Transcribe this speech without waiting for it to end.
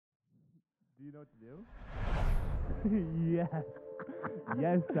you know what to do? Yes.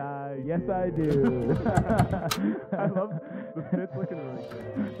 Yes, I do. I love the fit's looking really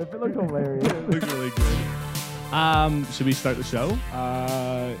good. The fit looks hilarious. It looks really good. Should we start the show?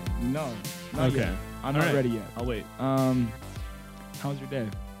 No. Not yet. I'm not ready yet. I'll wait. How was your day?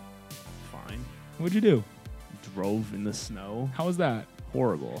 Fine. What'd you do? Drove in the snow. How was that?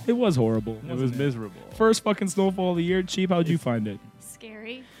 Horrible. It was horrible. It was miserable. First fucking snowfall of the year. Cheap, how'd you find it?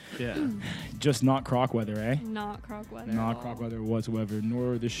 Scary. Yeah. Just not croc weather, eh? Not croc weather. Not croc weather whatsoever.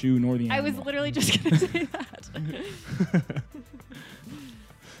 Nor the shoe, nor the animal. I was literally just going to say that.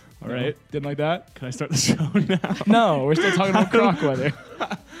 All right. Didn't like that? Can I start the show now? No, we're still talking about croc weather.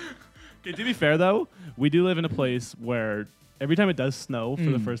 Okay, to be fair, though, we do live in a place where every time it does snow for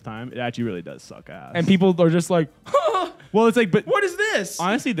the first time, it actually really does suck ass. And people are just like, well, it's like, but what is this?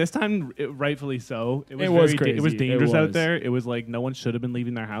 honestly, this time, rightfully so. It was very it was crazy. dangerous It out was. there. It was like no one should have been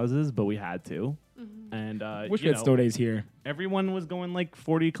leaving their houses, but we had to. And Wish we you had know, snow days here. everyone was going like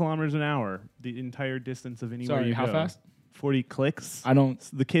 40 kilometers an hour the entire distance of anywhere Sorry, you how go. fast? 40 clicks. I don't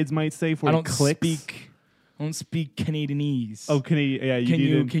The kids might say 40 I don't clicks. speak Canadianese. Oh, Canadian.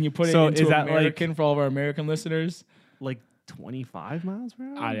 Yeah, Can you put it so into is that American for all of our American listeners? like 25 miles per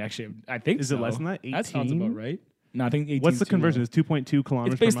hour? I think Is so. it less than that? That sounds 18? about right. No, I think 18. What's the conversion? It's 2.2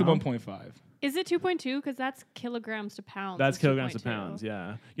 kilometers It's basically per mile? 1.5. Is it 2.2? Because that's kilograms to pounds. That's is kilograms to 2.2. pounds,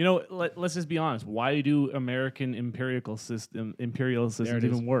 yeah. You know, let's just be honest. Why do American imperial systems is.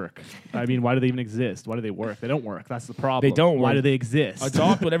 even work? I mean, why do they even exist? Why do they work? They don't work. That's the problem. They don't Why work. do they exist?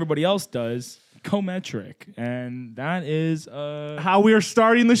 Adopt what everybody else does, cometric. And that is How we are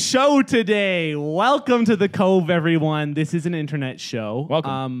starting the show today. Welcome to the Cove, everyone. This is an internet show.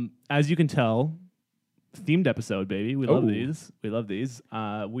 Welcome. As you can tell, themed episode, baby. We love Oh. these. We love these.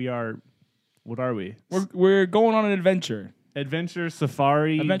 We are. What are we? we're going on an adventure Adventure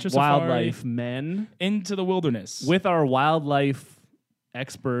safari, wildlife men into the wilderness with our wildlife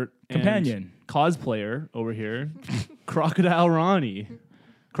expert and companion. cosplayer over here, Crocodile Ronnie.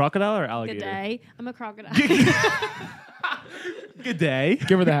 Crocodile or alligator? Good day. I'm a crocodile. Good day.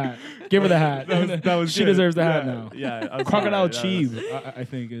 Give her the hat. Give her the hat. That was she good. deserves the hat Yeah, now. Yeah, I'm Crocodile sorry. That was- Cheeb, I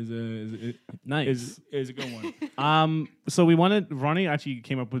think, is Nice. a good one. So we wanted. Ronnie actually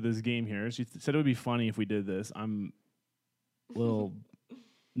came up with this game here. She said it would be funny if we did this. I'm a little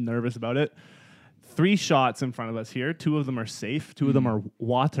nervous about it. 3 shots in front of us here. 2 of them are safe. 2 of them are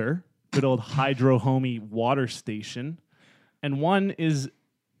water. Good old Hydro Homie water station, and 1 is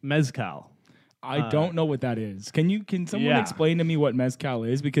mezcal. I don't know what that is. Can someone Yeah. explain to me what mezcal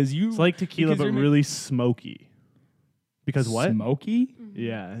is? Because It's like tequila, but really smoky. Because what? Smoky?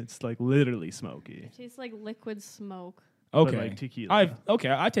 Yeah, it's like literally smoky. Tastes like liquid smoke. Okay. like tequila.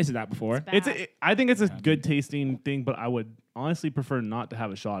 I tasted that before. Bad. I think it's a good tasting thing, but I would honestly prefer not to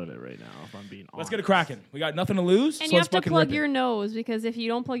have a shot of it right now. If I'm being honest. Let's get it cracking. We got nothing to lose. And so you let's have to fucking plug rip your it. nose, because if you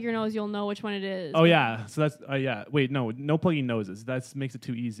don't plug your nose, you'll know which one it is. Oh yeah, so that's yeah. Wait, no plugging noses. That makes it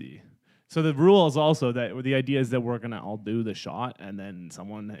too easy. So the rule is also that the idea is that we're gonna all do the shot, and then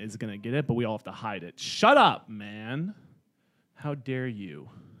someone is gonna get it, but we all have to hide it. Shut up, man! How dare you?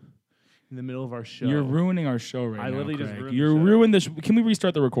 In the middle of our show. You're ruining our show right now. I literally just Craig. ruined the You're show. ruined this. Can we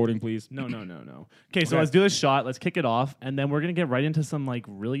restart the recording, please? No. Okay, so Okay. let's do this shot. Let's kick it off, and then we're gonna get right into some like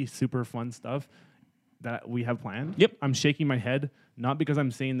really super fun stuff that we have planned. Yep. I'm shaking my head, not because I'm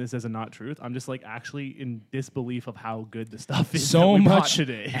saying this as a not truth. I'm just like actually in disbelief of how good the stuff is. that So we brought much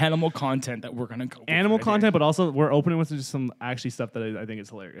today. animal content that we're gonna go. with Animal right content, but also we're opening with just some actually stuff that I think is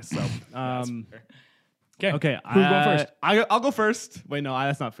hilarious. So, here. okay, Who's going first? I'll go first. Wait, no,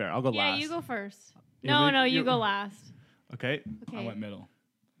 that's not fair. I'll go Yeah, last. you go first. Yeah, No, you- you go last. Okay. Okay. I went middle.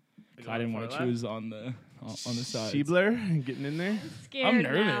 I didn't want to choose on the side. Sheebler, getting in there. Scared I'm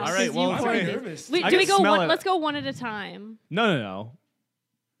nervous. now, All right, 'cause well, you I'm poured okay. this. I Do can we go smell one? it. Let's go one at a time. No.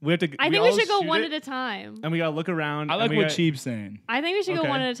 We have to. I think all we should go shoot one it, at a time. and we gotta look around. I and like we what gotta- Cheeb's saying. I think we should go Okay,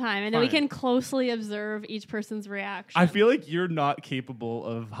 one at a time, and then we fine. can closely observe each person's reaction. I feel like you're not capable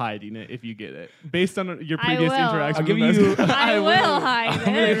of hiding it if you get it, based on your I previous will. interaction. I'll give with you- us. I will hide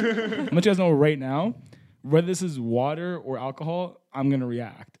it. I'm gonna let you guys know right now, whether this is water or alcohol, I'm gonna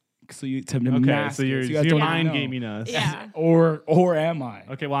react. So you to Okay, mask so it, you're, you guys you're don't even mind know. gaming us. Yeah. Or am I?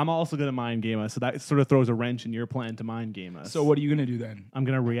 Okay, well, I'm also gonna mind game us, so that sort of throws a wrench in your plan to mind game us. So what are you gonna do then? I'm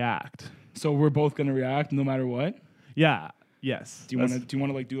gonna react. So we're both gonna react no matter what. Yeah. Yes. Do you want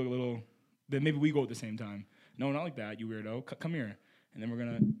to like do a little? Then maybe we go at the same time. No, not like that, you weirdo. Come here, and then we're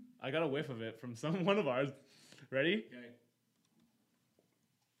gonna. I got a whiff of it from one of ours. Ready?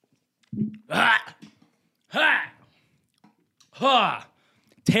 Ha! Ha!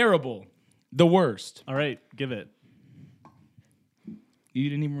 Terrible. The worst. All right, give it. You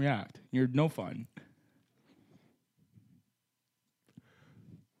didn't even react. You're no fun.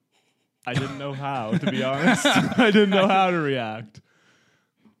 I didn't know how, to be honest. I didn't know how to react.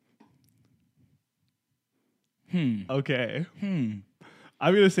 Okay. I'm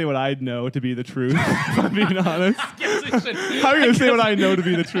going to say what I know to be the truth, if I'm being honest. I'm going to say what I know to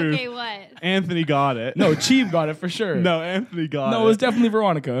be the truth. Okay, what? Anthony got it. No, Cheeb got it for sure. No, Anthony got it. No, it was definitely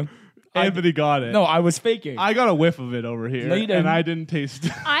Veronica. Anthony got it. No, I was faking. I got a whiff of it over here. No, you didn't. And I didn't taste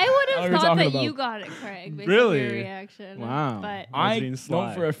it. I would What have are we thought talking that about? you got it, Craig. Based Really? On your reaction. Wow. But I being know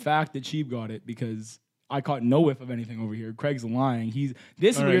sly. for a fact that Cheeb got it because I caught no whiff of anything over here. Craig's lying.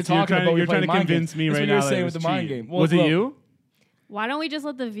 This is All what right, you're so you're talking trying- about. you're trying to playing mind convince games. me That's right what now you're that saying it with was the mind cheap. game. Was it you? why don't we just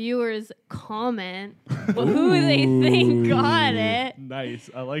let the viewers comment who they think got it, Nice.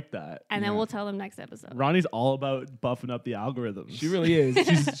 I like that. and then we'll tell them next episode. Ronnie's all about buffing up the algorithms. She really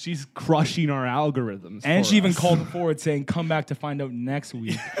is. She's crushing our algorithms. And for she even us. called forward saying, come back to find out next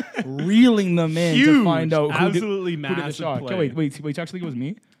week. Reeling them in Huge. to find out Absolutely who did the massive shot. play. Okay, wait, you actually think it was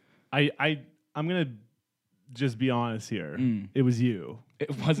me? I'm gonna just be honest here. It was you.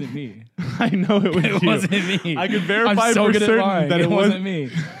 It wasn't me. I know it was It you. wasn't me. I can verify I'm so for good at certain lying. that it wasn't was. me.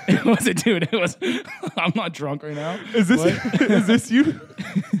 It wasn't, dude. It was. I'm not drunk right now. Is this What? is this you?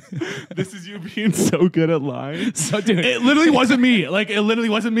 This is you being so good at lying. So, dude, It literally wasn't me. Like it literally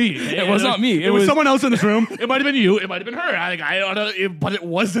wasn't me. It was not me. It It was was- someone else in this room. It might have been you. It might have been her. I don't know. But it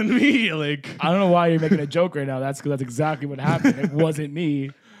wasn't me. Like I don't know why you're making a joke right now. That's because that's exactly what happened. It wasn't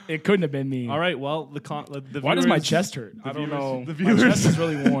me. It couldn't have been me. all right. Well, the Why does my viewers- chest hurt? the I don't viewers- know. the My viewers- chest is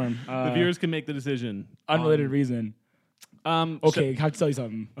really warm. The viewers can make the decision. Unrelated reason. Okay, I have to tell you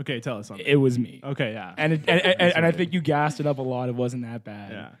something. Okay. Tell us something. It was me. Okay. Yeah. And I think you gassed it up a lot. It wasn't that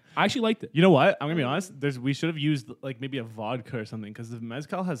bad. Yeah. I actually liked it. You know what? I'm gonna be honest. We should have used like maybe a vodka or something because the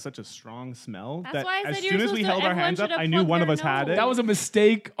mezcal has such a strong smell That's that why I as said you soon were as we supposed to- held our everyone hands up, should have I knew plugged one of their us had it. That was a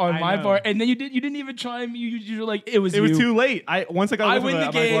mistake on I my know. part. And then you didn't even chime. You were like, it was It you. was too late. Once I got I a whiff win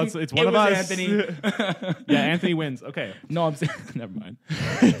of the it, I'm like, well, game. it's one It of was us. Anthony. Yeah, Anthony wins. Okay. No, I'm saying, never mind.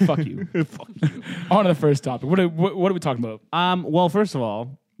 Fuck you. Fuck you. On to the first topic. What are we talking about? Well, first of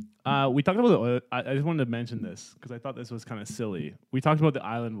all, we talked about the oil. I just wanted to mention this because I thought this was kind of silly. We talked about the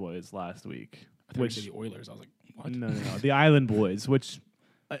Island Boys last week. Which the Oilers? I was like, what? No. The Island Boys, which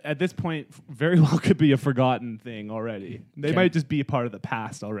at this point very well could be a forgotten thing already. They Okay. might just be a part of the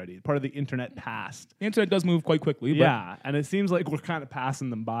past already, part of the internet past. The internet does move quite quickly. But Yeah, and it seems like we're kind of passing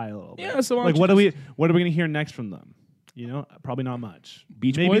them by a little bit. Yeah, so why like don't what you are we going to hear next from them? You know, probably not much.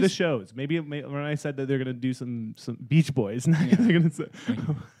 Beach maybe Boys? the shows. Maybe when I said that they're going to do some Beach Boys, they're going to say.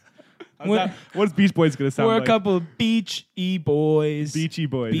 We're- What's Beach Boys going to sound We're like? a couple of beach-y boys. Beachy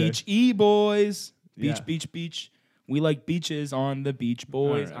Boys. Beach-y boys. Yeah. Beach. We like beaches on the beach,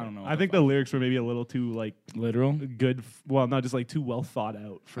 boys. Alright. I don't know. I think the lyrics were maybe a little too like literal. good. Well, not just like too well thought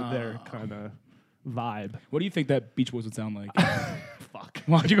out for their kind of vibe. What do you think that Beach Boys would sound like? Fuck.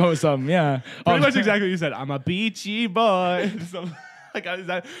 Why don't you go with something? Yeah. Pretty much exactly what you said. I'm a beachy boy. So, like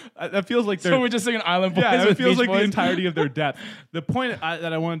that feels like they're. So we're just singing Island Boys. Yeah, it with feels Beach like the Boys? entirety of their depth. The point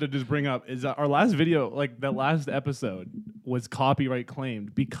that I wanted to just bring up is that our last video, like that last episode, was copyright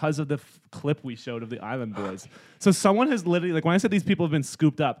claimed because of the clip we showed of the Island Boys. So someone has literally, like when I said these people have been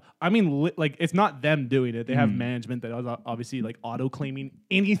scooped up, I mean, like it's not them doing it. They have management that is obviously like auto claiming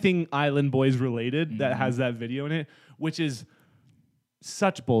anything Island Boys related that has that video in it, which is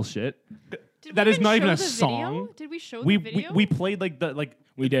such bullshit. Did That we is not even show a the song. Video? Did we show We, the video? we played like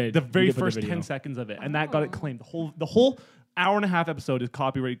We did. the We very did put the first video. 10 seconds of it, and that got it claimed. The whole hour and a half episode is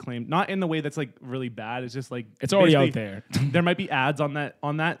copyright claimed, not in the way that's like really bad. It's just like It's already out basically, there. There might be ads on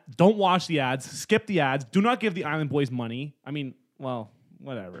that. Don't watch the ads. Skip the ads. Do not give the Island Boys money. I mean, well,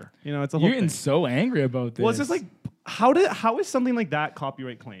 whatever. You know, it's a whole You're getting thing. so angry about this. Well, it's just like how is something like that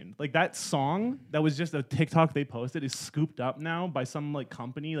copyright claimed? Like that song that was just a TikTok they posted is scooped up now by some like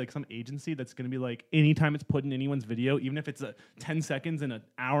company, like some agency that's going to be like anytime it's put in anyone's video, even if it's a 10 seconds and an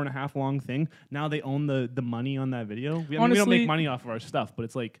hour and a half long thing, now they own the money on that video. We don't Honestly- make money off of our stuff, but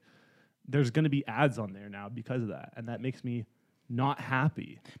it's like there's going to be ads on there now because of that, and that makes me not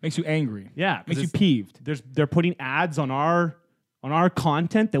happy. makes you angry. Yeah, 'cause Makes you it's- peeved. They're putting ads on our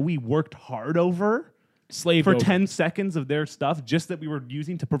content that we worked hard over. Slave For over. 10 seconds of their stuff, just that we were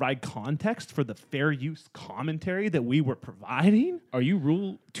using to provide context for the fair use commentary that we were providing. Are you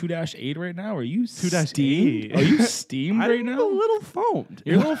Rule 2-8 right now? Are you 2-8. steamed? Are you steamed right I'm now? a little foamed.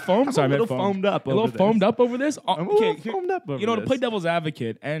 You're a little foamed. I'm Sorry, a I meant little foamed up. You're a little over foamed this. up over this. I'm a little foamed up over You know, to play this. devil's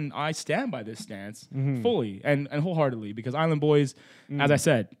advocate, and I stand by this stance fully and wholeheartedly because Island Boys, as I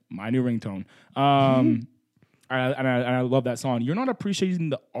said, my new ringtone. and I love that song. You're not appreciating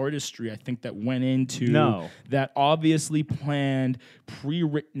the artistry, I think, that went into No. that obviously planned,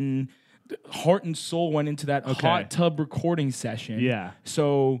 pre-written, heart and soul went into that hot tub recording session. Yeah.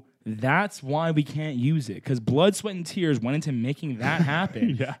 So that's why we can't use it, because blood, sweat, and tears went into making that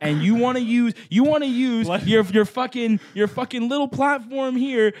happen. Yeah. And you want to use your fucking little platform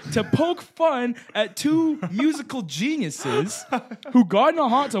here to poke fun at two musical geniuses who got in a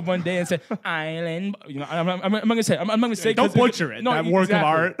hot tub one day and said, "Island." You know, I'm gonna say. Don't butcher it, that work of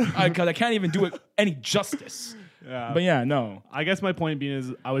art. Because I can't even do it any justice. Yeah. But yeah, no. I guess my point being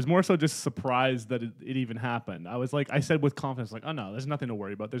is I was more so just surprised that it even happened. I was like, I said with confidence, like, oh no, there's nothing to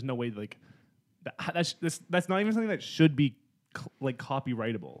worry about. There's no way like that's not even something that should be like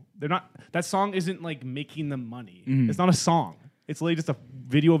copyrightable. They're not. That song isn't like making them money. It's not a song. It's literally just a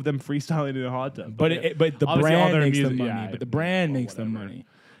video of them freestyling in a hot tub. But the obviously all brand their makes music- them money. yeah, But the brand makes them whatever. money.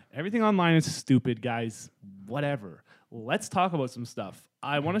 Everything online is stupid, guys. Whatever. Let's talk about some stuff.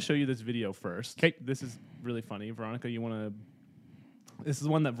 I want to show you this video first. Okay. This is really funny. Veronica, you want to... This is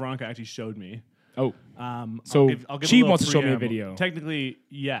one that Veronica actually showed me. Oh, So so she wants to show me a video. Technically,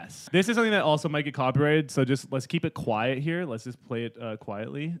 yes. This is something that also might get copyrighted, so just let's keep it quiet here. Let's just play it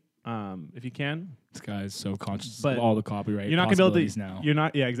quietly, if you can. This guy is so conscious But of all the copyright You're not gonna be able possibilities to. now. You're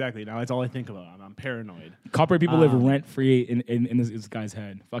not. Yeah, exactly. Now that's all I think about. I'm paranoid. Copyright people live rent free in this guy's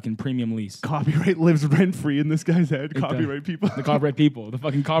head. Fucking premium lease. Copyright lives rent free in this guy's head. does. Copyright people. The copyright people. The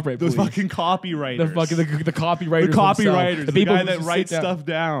fucking copyright Those police. fucking copywriters. the fucking the copywriters. The copywriters, themselves. the people guy who that just writes sit down. stuff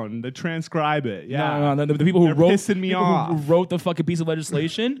down, that transcribe it. Yeah, No, the people who They're wrote pissing me people off. who wrote the fucking piece of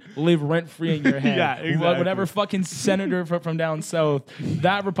legislation live rent free in your head. Yeah, exactly. Whatever fucking senator from down south,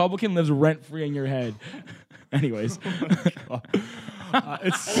 that Republican lives rent free in your head. Anyways,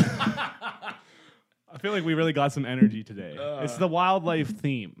 It's. I feel like we really got some energy today. It's the wildlife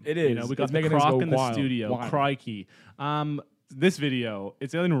theme. It You is. know, we got It's the making things croc go in the wild. studio. Wild. Crikey. This video,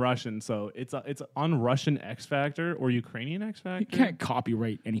 it's in Russian, so it's on Russian X Factor or Ukrainian X Factor. you can't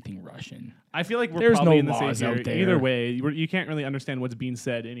copyright anything Russian. I feel like we're There's probably no in the laws same out here. there. Either way, you can't really understand what's being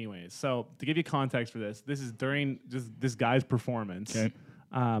said anyways. So to give you context for this is during just this guy's performance. Okay.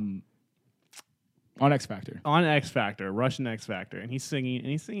 On X Factor. On X Factor, Russian X Factor, and he's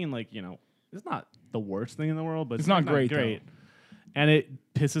singing like, you know, it's not the worst thing in the world, but It's not great, and it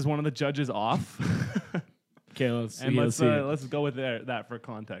pisses one of the judges off. Okay, let's And see. let's go with that for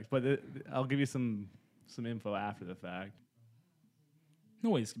context. But I'll give you some info after the fact. No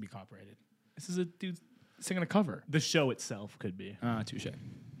way this could be copyrighted. This is a dude singing a cover. The show itself could be, Touche.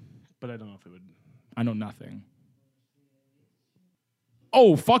 but I don't know if it would. I know nothing.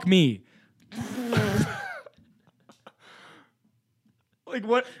 Oh, fuck me. Like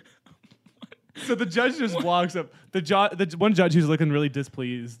what? So the judge just walks up. The one judge who's looking really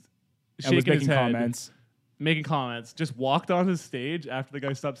displeased, I was shaking his making head, comments. making comments, just walked on his stage after the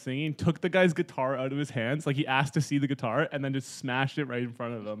guy stopped singing, took the guy's guitar out of his hands, like he asked to see the guitar, and then just smashed it right in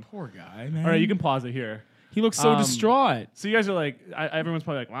front of him. Poor guy, man. All right, you can pause it here. He looks so distraught. So you guys are like, everyone's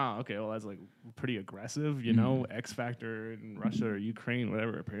probably like, wow, okay, well that's like pretty aggressive, you know. X Factor in Russia or Ukraine,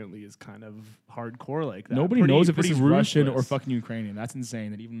 whatever, apparently is kind of hardcore like that. Nobody Pretty- knows if this pretty is Russian or ruthless. fucking Ukrainian. That's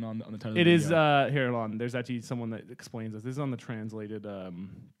insane. That even on the title. It of the is video. here. Hold on. There's actually someone that explains this. This is on the translated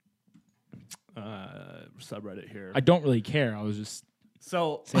subreddit here. I don't really care. I was just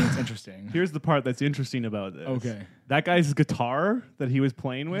So saying it's interesting. here's the part that's interesting about this. Okay. That guy's guitar that he was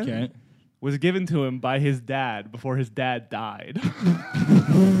playing with Okay. was given to him by his dad before his dad died.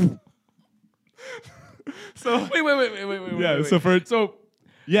 So Wait. yeah. So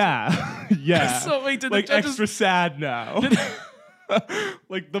yeah, yeah. So wait, did the like judges- extra sad now.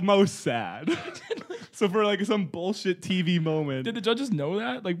 Like the most sad. So for like some bullshit TV moment, Did the judges know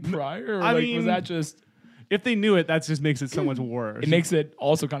that like prior? Or I like, mean, was that just? if they knew it, that just makes it so much worse. It makes it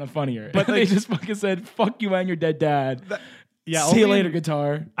also kind of funnier. But, But they like- just fucking said, "Fuck you and your dead dad." yeah. See you only- later,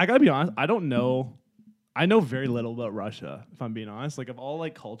 guitar. I gotta be honest. I don't know. I know very little about Russia, if I'm being honest. Like of all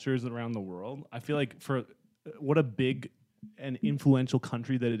like cultures around the world, I feel like for what a big and influential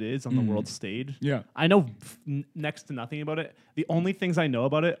country that it is on the world stage. Yeah. I know next to nothing about it. The only things I know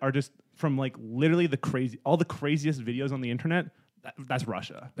about it are just from like literally all the craziest videos on the internet. That's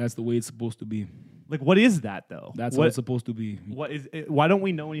Russia. That's the way it's supposed to be. Like, what is that though? That's what what it's supposed to be. What is it, why don't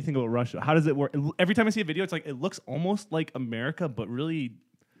we know anything about Russia? How does it work? Every time I see a video, it's like it looks almost like America, but really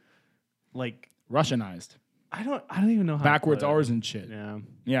like Russianized, I don't even know how backwards to put it. R's and shit. Yeah.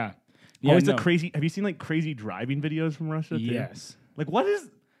 Yeah. Always no. the crazy. Have you seen like crazy driving videos from Russia? Too? Yes. Like what is?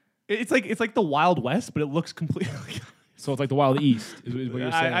 It's like the Wild West, but it looks completely. So it's like the Wild East is what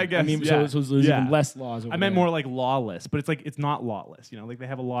you're saying. I guess. I mean, yeah. so there's Yeah. even less laws. Over I meant there. more like lawless, but it's like it's not lawless. You know, like they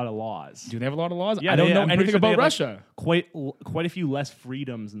have a lot of laws. Do they have a lot of laws? Yeah, I don't I'm know pretty anything sure they about have, like, Russia. quite a few less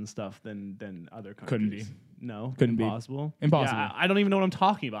freedoms and stuff than other countries. Couldn't be. No, Couldn't be. impossible. Impossible. Yeah, I don't even know what I'm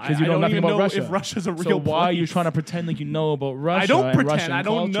talking about. Because you I know don't nothing even about know Russia. if Russia's a real So why are you place. trying to pretend like you know about Russia? don't and pretend. Russian I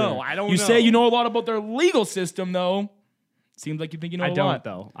don't culture? know. I don't You know. say you know a lot about their legal system, though. Seems like you think you know I a don't lot.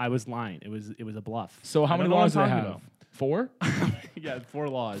 though. I was lying. It was a bluff. So how I many don't know laws do what they I'm have? talking 4? about. Yeah, 4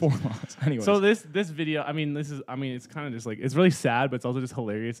 laws. 4 laws. Anyways. So this video, I mean, it's kind of just like it's really sad, but it's also just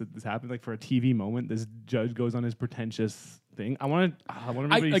hilarious that this happened. Like for a TV moment, this judge goes on his pretentious thing. I want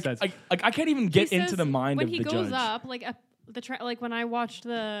everybody says. I can't even get He into says the mind when of he the goes judge. up, like like when I watched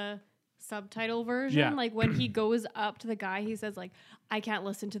the subtitle version, Yeah. like when he goes up to the guy, he says like, "I can't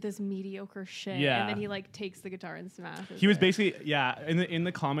listen to this mediocre shit," Yeah. and then he like takes the guitar and smashes. He was it. basically, yeah. In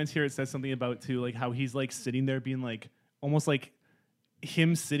the comments here, it says something about too, like how he's like sitting there being like almost like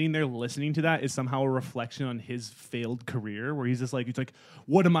him sitting there listening to that is somehow a reflection on his failed career, where he's just like, it's like,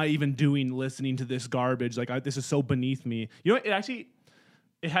 what am I even doing listening to this garbage? Like this is so beneath me. You know,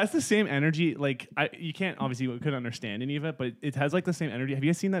 it has the same energy. Like you can't obviously we couldn't understand any of it, but it has like the same energy. Have you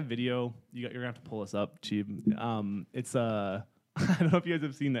guys seen that video? You're gonna have to pull this up, Cheeb. It's I don't know if you guys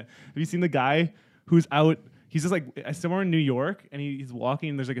have seen that. Have you seen the guy who's out? He's just like somewhere in New York, and he's walking.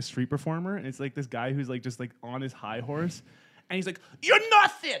 And there's like a street performer, and it's like this guy who's like just like on his high horse, and he's like, "You're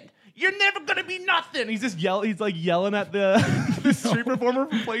nothing. You're never gonna be nothing." He's just He's like yelling at the street performer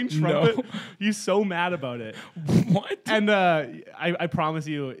for playing trumpet. No. He's so mad about it. What? And I promise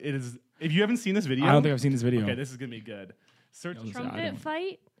you, it is. If you haven't seen this video, I don't think I've seen this video. Okay, this is gonna be good. Search. I trumpet don't-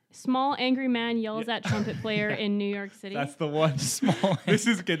 fight. Small angry man yells at trumpet player in New York City. That's the one. Small. This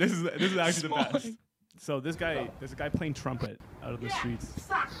is good. This is actually Small. the best. So there's a guy playing trumpet out of the streets,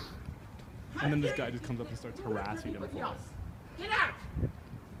 and then this guy just comes up and starts harassing him. Get out!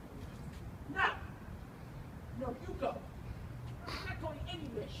 No! No, you go. I'm not going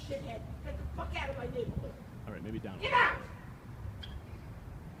anywhere, shithead. Get the fuck out of my neighborhood. All right, maybe down. Get out!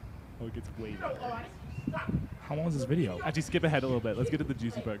 Oh, it gets way No, better. honest. Stop. How long is this video? Actually, skip ahead a little bit. Let's get to the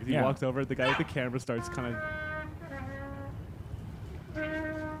juicy part because he Yeah. walks over. The guy with the camera starts kind of.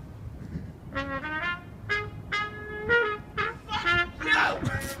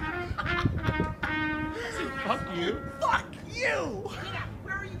 Fuck you. Fuck you! Get out.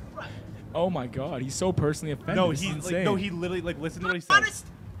 Where are you from? Oh my god, he's so personally offended. No, This is he insane. no, he literally like listen to what he says. Honest?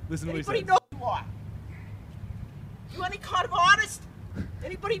 Listen to what he Anybody says. know who you are? You any kind of artist?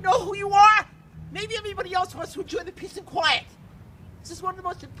 Anybody know who you are? Maybe everybody else wants to enjoy the peace and quiet. This is one of the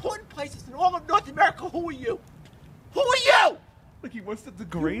most important places in all of North America. Who are you? Who are you? Like he wants to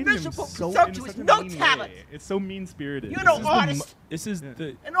degrade him miserable, so in presumptuous, such a no mean talent. way. It's so mean spirited. You're no artist. This is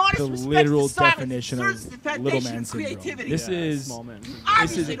the An artist the respects literal the silence, definition serves of the foundation little of man syndrome. creativity. This is small man.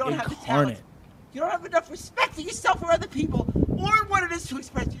 Obviously, is you don't have the incarnate. talent. You don't have enough respect for yourself or other people, or in what it is to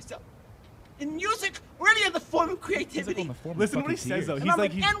express yourself. In music, or any other form of creativity. Listen to what he says though. And He's I'm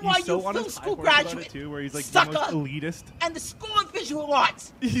like an he's NYU so on film his school high horse about graduate, it too, where he's like sucker. the most elitist. And the School of Visual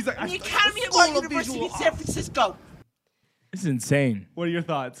Arts. He's like And the I- Academy of School Art of University Visual in San Arts. Francisco. This is insane. What are your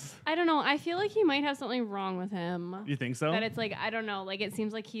thoughts? I don't know. I feel like he might have something wrong with him. You think so? That it's like I don't know. Like it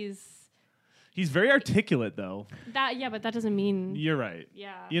seems like he's He's very articulate though. that. Yeah, but that doesn't mean. You're right.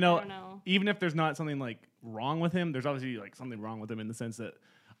 Yeah. You I know, don't know. even if there's not something like wrong with him, there's obviously like something wrong with him in the sense that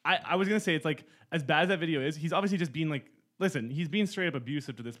I was gonna say it's like as bad as that video is, he's obviously just being like, listen, he's being straight up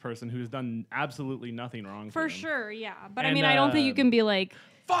abusive to this person who's done absolutely nothing wrong. to For him. sure, yeah. But I And, mean, I don't think you can be like,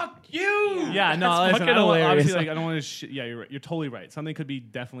 Fuck you. Yeah, no, That's listen, fucking I don't, hilarious. obviously, like, I don't want to. Yeah, you're right. You're totally right. Something could be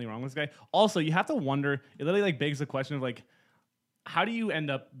definitely wrong with this guy. Also, you have to wonder. It literally like begs the question of like, how do you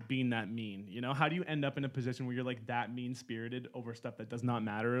end up being that mean? You know, how do you end up in a position where you're like that mean spirited over stuff that does not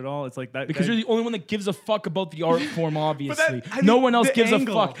matter at all? It's like that Because guy- you're the only one that gives a fuck about the art form, obviously. I No mean, one else the gives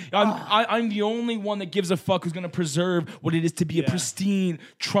angle. a fuck. I'm the only one that gives a fuck who's going to preserve what it is to be a Yeah. pristine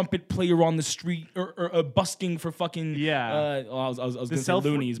trumpet player on the street or busking for fucking. Yeah. I was going the to say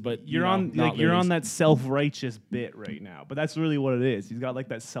loonies, but you're you know, on not like you're on loonies. that self-righteous bit right now. But that's really what it is. He's got like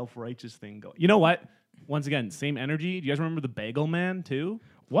that self-righteous thing going. You know what? Once again, same energy. Do you guys remember the Bagel Man too?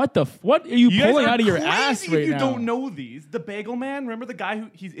 What the? What are you, You guys pulling are out of your crazy ass if right you now? don't know these. The Bagel Man. Remember the guy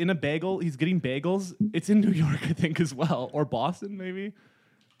he's in a bagel. He's getting bagels. It's in New York, I think, as well, or Boston maybe.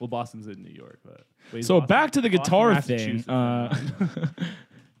 Well, Boston's in New York, but wait, So Boston- back to the Boston, guitar thing. Massachusetts.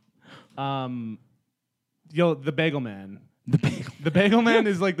 Yo, the Bagel Man. The bagel. The Bagel Man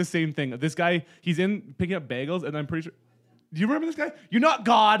is like the same thing. This guy, he's in picking up bagels, and I'm pretty sure. Do you remember this guy? You're not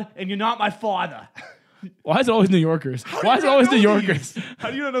God, and you're not my father. Why is it always New Yorkers? Why is it always New Yorkers? How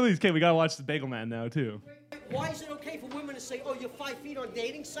do you not know these? Okay, we gotta watch the Bagel Man now too. Why is it okay for women to say, oh, you're 5 feet on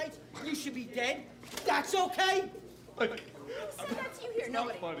dating sites? You should be dead? That's okay? Like, That's you here,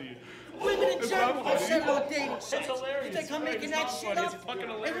 nobody. funny. Women in general not have funny. said on dating sites. hilarious. You think I'm Right, making it's that not shit funny. up? It's fucking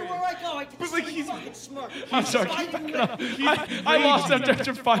hilarious. Everywhere I go, I get the But, like, same he's- fucking smirk. I'm sorry. Fighting Keep lip. I lost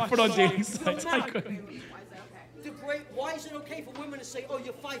after 5 foot on dating sites. I couldn't. Why is it okay for women to say, oh,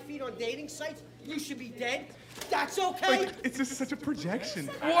 you're 5 feet on dating sites? You should be dead? That's okay? Like, it's just such a projection.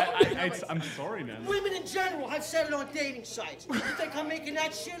 I'm sorry, man. Women in general have said it on dating sites. You think I'm making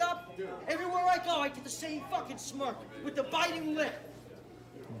that shit up? Everywhere I go, I get the same fucking smirk with the biting lip.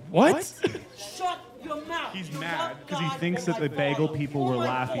 What? Shut your mouth. He's You mad love because he God thinks or that my the bagel father people or were my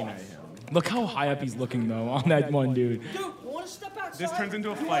laughing boss. at him. Look how high up he's looking though on that one dude. Dude, you want to step outside? This turns into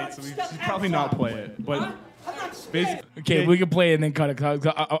a You fight, wanna so we step should probably not outside? play it. But Huh? I'm not scared. basically, Okay, we can play it and then cut it.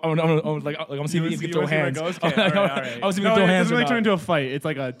 I'm seeing if you can throw hands. Okay, all right, all right. I was even No, throw it hands. doesn't or really turn not. into a fight. It's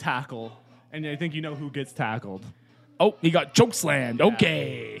like a tackle, and I think you know who gets tackled. Oh, he got choke slammed.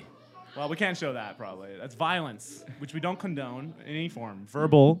 Okay. Well, we can't show that probably. That's violence, which we don't condone in any form,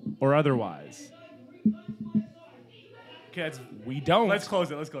 verbal or otherwise. Okay, We don't. let's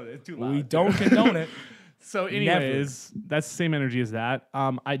close it. Let's close it. It's too loud. We don't condone it. So, anyways, that's the same energy as that.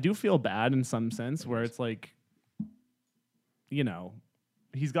 I do feel bad in some sense, where it's like, you know,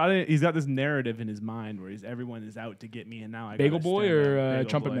 he's got this narrative in his mind where everyone is out to get me, and now I Bagel gotta Boy stand or, up. Bagel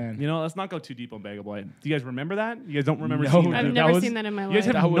Trumpet Boy. Man? You know, let's not go too deep on Bagel Boy. Do you guys remember that? You guys don't remember No, seeing I've that? never was- seen that in my You guys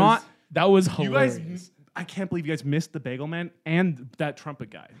life. have not. That was You hilarious. guys, I can't believe you guys missed the Bagel Man and that trumpet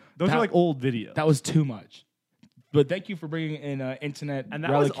guy. Those That- are like old videos. That was too much. But thank you for bringing in internet and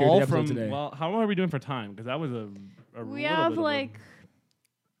that was relic here to all the episode from. today. Well, how long are we doing for time? Because that was a We little have bit of a- like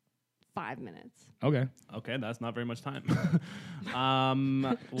 5 minutes. Okay. Okay, that's not very much time.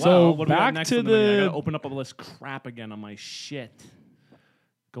 So, what do we got back next to on the menu? I the- gotta open up all this crap again on my shit.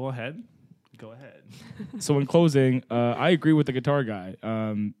 Go ahead. Go ahead. So in closing, I agree with the guitar guy.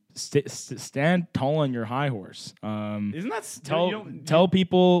 Stand tall on your high horse. Isn't that Tell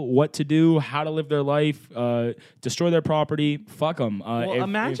people what to do, how to live their life, destroy their property. Fuck them. Well,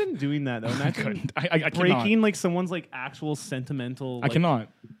 imagine doing that though. Imagine I cannot. breaking like someone's like actual sentimental. I cannot.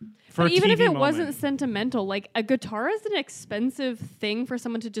 For But a even if TV it wasn't moment. sentimental, like a guitar is an expensive thing for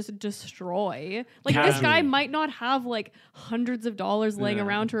someone to just destroy. Like this Casually. guy might not have like hundreds of dollars laying Yeah.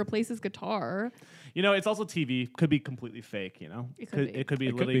 around to replace his guitar. You know, it's also TV. Could be completely fake. You know, It could be. It could be It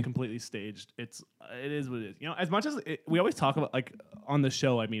could literally be. completely staged. It is what it is. You know, as much as we always talk about like on the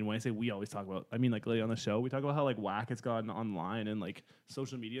show. I mean, when I say we always talk about, I mean like literally on the show, we talk about how like whack it's gotten online and like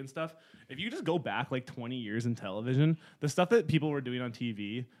social media and stuff. If you just go back like 20 years in television, the stuff that people were doing on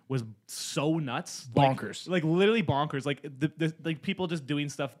TV was so nuts, Bonkers. like literally bonkers. Like like people just doing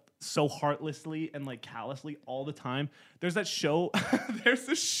stuff so heartlessly and like callously all the time. There's that show. There's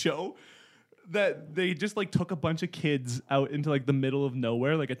this show that they just like took a bunch of kids out into like the middle of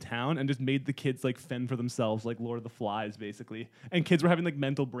nowhere, like a town, and just made the kids like fend for themselves, like Lord of the Flies, basically. And kids were having like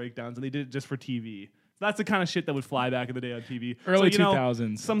mental breakdowns, and they did it just for TV. So that's the kind of shit that would fly back in the day on TV. Early So, you know,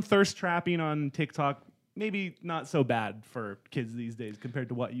 2000s. some thirst trapping on TikTok, maybe not so bad for kids these days compared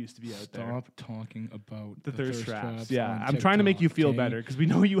to what used to be out there. Stop talking about The thirst traps. on Yeah, I'm trying to make you TikTok, feel okay? better because we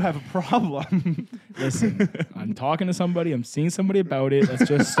know you have a problem. Listen, I'm talking to somebody. I'm seeing somebody about it. Let's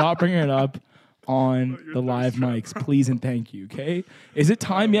just stop bringing it up on the live mics, please and thank you. Okay, is it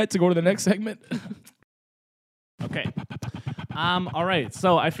time yet to go to the next segment? Okay. All right.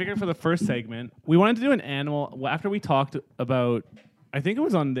 So I figured for the first segment, we wanted to do an animal. Well, after we talked about, I think it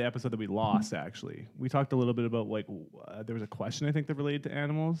was on the episode that we lost. Actually, we talked a little bit about like there was a question I think that related to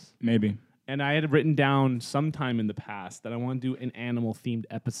animals, Maybe. and I had written down sometime in the past that I want to do an animal themed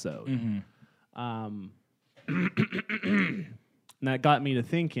episode. And that got me to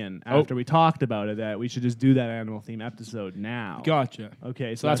thinking after we talked about it that we should just do that animal theme episode now. Gotcha.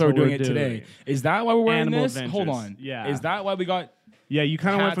 Okay, So that's why we're doing it today. Is that why we're wearing Animal this? Hold Adventures. on. Yeah. Is that why we got? Yeah, you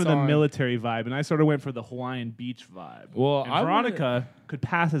kind of went Hats for the on. military vibe, and I sort of went for the Hawaiian beach vibe. Well, and I Veronica could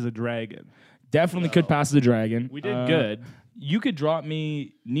pass as a dragon. Definitely could pass the dragon. We did good. You could drop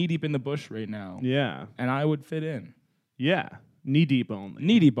me knee deep in the bush right now, Yeah, and I would fit in. yeah, knee deep only.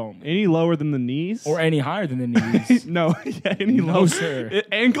 Knee deep only, Any lower than the knees, or any higher than the knees. no, yeah, any No, lower. sir.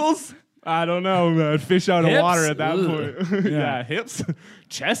 Ankles. I don't know, man. Fish out of Hips? water at that Ugh. point. Yeah. yeah, hips,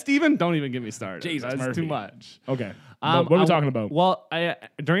 chest, even. Don't even get me started. Jesus, that's Murphy. too much. Okay. What are we talking about? Well,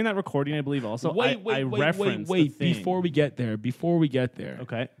 during that recording, I believe also I referenced the thing. Before we get there,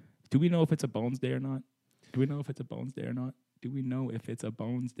 Okay. do we know if it's a Bones Day or not? Do we know if it's a Bones Day or not? do we know if it's a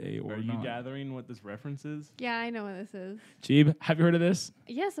Bones Day or Are you not? gathering what this reference is? Yeah, I know what this is. Jeeb, have you heard of this?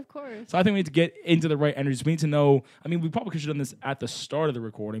 Yes, of course. So I think we need to get into the right energies. We need to know. I mean, we probably should have done this at the start of the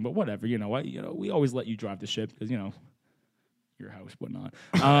recording, but whatever. You know what? We always let you drive the ship because your house, whatnot.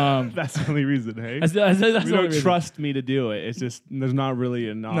 That's the only reason, hey? That's you the only don't reason. trust me to do it. It's just there's not really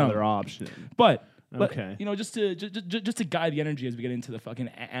another option. But Okay. just to guide the energy as we get into the fucking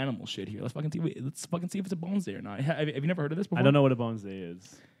animal shit here. Let's fucking see if it's a Bones Day or not. Have you never heard of this before? I don't know what a Bones Day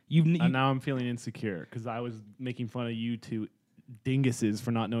is. You And now I'm feeling insecure because I was making fun of you two dinguses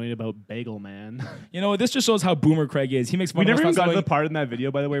for not knowing about Bagel Man. This just shows how boomer Craig is. He makes fun We of never us even got to constantly. the part in that video,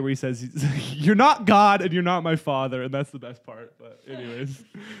 by the way, where he says, "You're not God and you're not my father," and that's the best part. But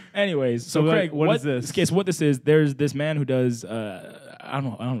Anyways, so like, Craig, what is this? Okay, so what this is, there's this man who does I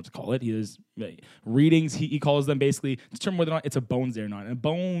don't know what to call it. He does readings. He calls them basically to determine whether or not it's a Bones Day or not. And a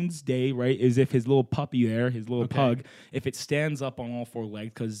Bones Day, right, is if his little puppy there, his little pug, if it stands up on all four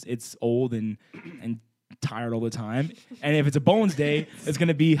legs because it's old and tired all the time. And if it's a Bones Day, it's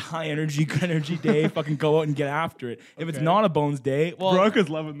gonna be high energy, good energy day. Fucking go out and get after it. If it's not a Bones Day, well, Broca's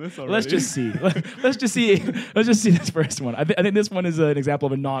loving this already. let's just see. Let's just see this first one. I think this one is an example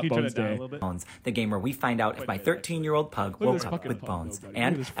of a not Can you turn Bones it down a Day. little bit? Bones, the game where we find out if my 13-year-old pug Look at woke this up fucking with pug, bones. though, buddy. Look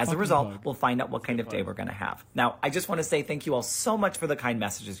And at this as a fucking result, pug. we'll find out what kind of day we're going to have. Now, I just want to say thank you all so much for the kind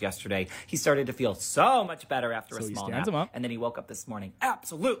messages yesterday. He started to feel so much better after So a he small stands nap. him up. And then he woke up this morning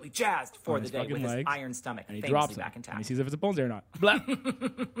absolutely jazzed for On the his day fucking with his legs, iron stomach And he famously drops him. back And he intact. sees if it's a Bones Day or not. Blah.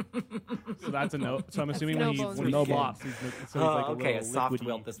 So that's a no. So I'm assuming no when he bones. when he No flops, bones. so he's like Okay, a little soft liquidy.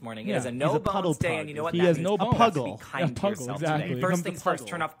 wilt this morning. Yeah, It is a he's no a puddle bones day, pug. and you know what He that has means? no You bones. have to be Puggle. kind A to puggle, yourself exactly. today. Here First comes the things first, puggle.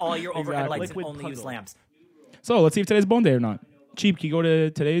 turn off all your overhead Exactly. lights and Liquid only use puggle. lamps. So let's see if today's Bone Day or not. Cheap, can you go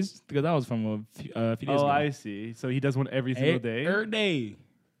to today's? Because that was from a few days Oh, ago. I see. So he does one every single day. Day.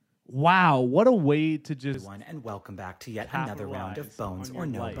 Wow, what a way to just Everyone, and welcome back to yet another round of Capitalize Bones on or your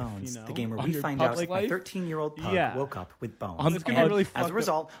No life, Bones, you know? the game where On we your find out pug's if my life? 13-year-old pug Yeah. woke up with bones. On- It's gonna be really As fucked a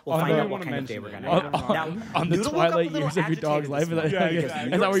result, up. we'll on find the- out what kind of day we're going to on- have. on- Now, on the Noodle woke up twilight a little years of your dog's agitated life. this morning Yeah, because yeah. New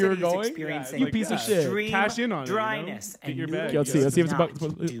Is that York where you were City is going? experiencing You piece of shit. extreme Cash in on it, you know? dryness, Get and your New bag. York Let's see, let's see if it's does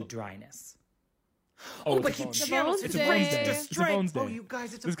about- not do dryness. Oh, but it's a he Bones Day. channels his It's a rage Bones to Day. It's a strength. Bones Oh, Day. you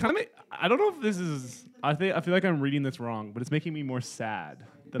guys, it's This kind of I don't know if this is I feel like I'm reading this wrong, but it's making me more sad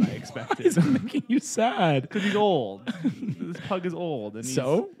than I expected. It's making you sad. Because he's old. This pug is old, and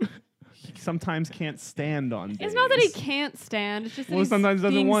So? he sometimes can't stand on days. It's not that he can't stand. It's just that Well, he's sometimes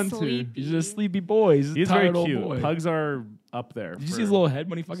doesn't being want to. sleepy. He's just a sleepy boy. He's a He's very tired old cute. boy. Pugs are up there. Did you see his little head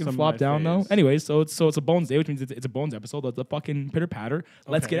when he fucking some of flopped my down though? faves. Anyway, so it's a Bones Day, which means it's a Bones episode. Let's a fucking pitter patter.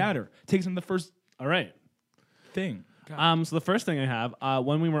 Let's Okay. get at her. Takes him the first All right. thing. So the first thing I have,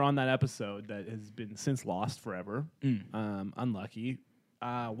 when we were on that episode that has been since lost forever, unlucky,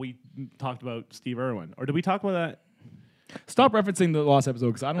 we talked about Steve Irwin. Or did we talk about that? Stop referencing the lost episode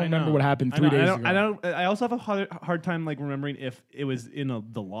because I don't remember know. what happened I 3 know, days I ago. I also have a hard time like remembering if it was in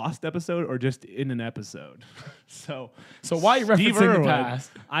the lost episode or just in an episode. so why are you Steve referencing the Irwin,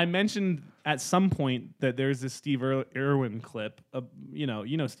 past? I mentioned at some point that there's this Steve Irwin clip. You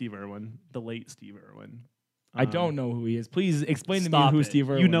know Steve Irwin, the late Steve Irwin. I don't know who he is. Please explain to me Stop who it. Steve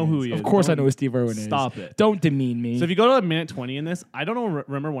Irwin is. You know who he is. Of course I Don't- know who Steve Irwin is. Stop it. Don't demean me. So if you go to a minute 20 in this, I don't know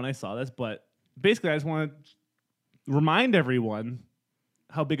remember when I saw this, but basically I just want to remind everyone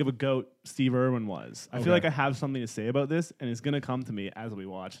how big of a goat Steve Irwin was. I Okay. feel like I have something to say about this, and it's gonna come to me as we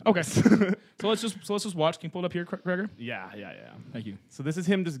watch. Okay. this. so let's just watch. Can you pull it up here, Gregor? yeah. Thank you. So this is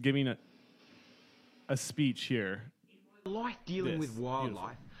him just giving a speech here. Like dealing This. with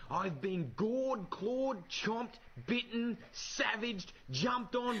wildlife. I've been gored, clawed, chomped, bitten, savaged,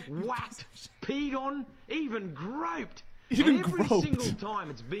 jumped on, whacked, peed on, even groped. Even and every groped. single time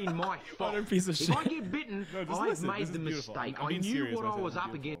it's been my fault. Utter piece of if shit. I get bitten, No, just I've listen. made This the is beautiful. mistake. I'm I being knew serious what when I say was this is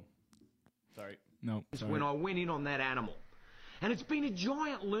up against beautiful. Sorry. No. Sorry. when I went in on that animal. And it's been a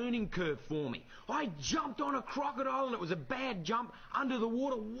giant learning curve for me. I jumped on a crocodile and it was a bad jump. Under the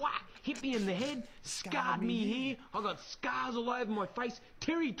water, whack, hit me in the head, scarred me here. I got scars all over my face.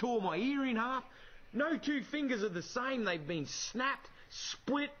 Terry tore my ear in half. No two fingers are the same. They've been snapped,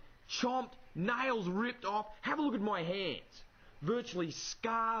 split, chomped, nails ripped off. Have a look at my hands. Virtually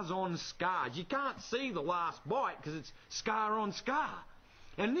scars on scars. You can't see the last bite because it's scar on scar.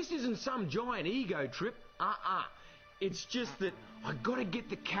 And this isn't some giant ego trip. It's just that I got to get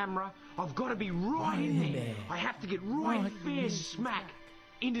the camera. I've got to be right in there. I have to get right fair smack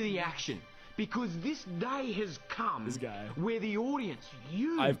into the action. Because this day has come This guy. where the audience,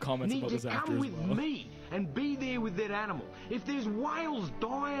 you, I have comments need about to this after come as with well. me and be there with that animal. If there's whales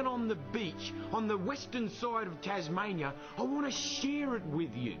dying on the beach on the western side of Tasmania, I want to share it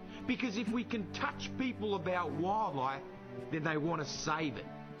with you. Because if we can touch people about wildlife, then they want to save it.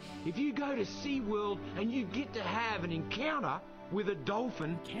 If you go to SeaWorld and you get to have an encounter with a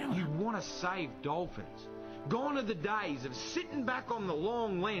dolphin, you want to save dolphins. Gone are the days of sitting back on the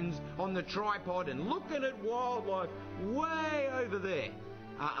long lens on the tripod and looking at wildlife way over there.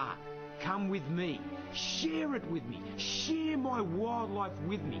 Come with me. Share it with me. Share my wildlife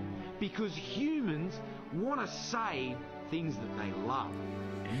with me. Because humans want to save things that they love.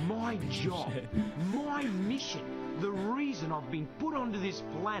 My job, my mission, the reason I've been put onto this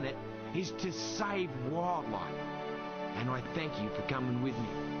planet is to save wildlife. And I thank you for coming with me.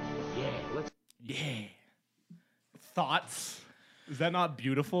 Yeah, let's... Yeah. Thoughts? Is that not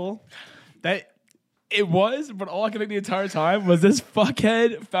beautiful? That It was, but all I could think the entire time was this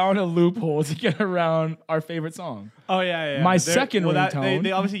fuckhead found a loophole to get around our favorite song. Oh yeah. My second ringtone.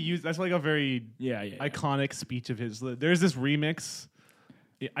 They obviously use that's like a very Yeah. iconic speech of his. There's this remix.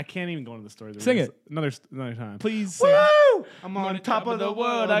 I can't even go into the story. Sing it. Another time. Please Woo! sing. I'm on top of the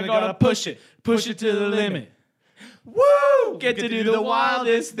world. I gotta push it to the limit. Woo! Get to do the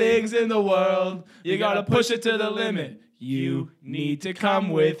wildest things in the world. You gotta push it to the limit. You need to come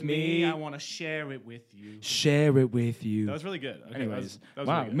with me. I want to share it with you. Share it with you. That was really good. Okay, Anyways, that was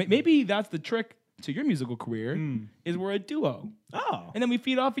wow. really good. Maybe that's the trick to your musical career is we're a duo. Oh. And then we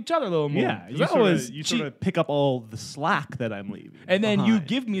feed off each other a little more. Yeah, 'Cause you sort of pick up all the slack that I'm leaving. and then you behind.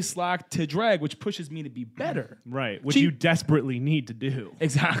 give me slack to drag, which pushes me to be better. Right, which Cheap. you desperately need to do.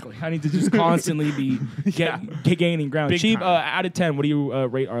 Exactly. I need to just constantly be gaining ground. Big Cheap, time. out of 10, what do you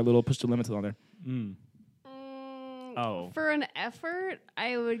rate our little push to limits on there? Oh. For an effort,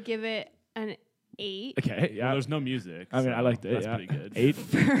 I would give it an 8. Okay, Well, there's no music. I mean, I so liked it. That's yeah. pretty good.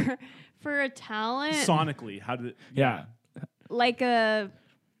 8. For a talent, Sonically, how did it? Yeah. like a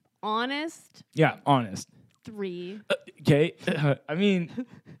honest Yeah, honest. 3. Okay. I mean,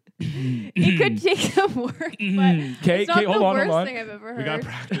 It could take some work, but Okay, it's not hold the on, hold worst on. thing I've ever heard. We got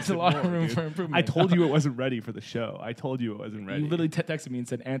practice. there's a lot of room for improvement. I told you it wasn't ready for the show. I told you it wasn't ready. You literally texted me and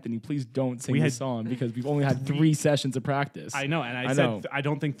said, Anthony, please don't sing We this had song because we've only had 3 sessions of practice. I know, and I know. said I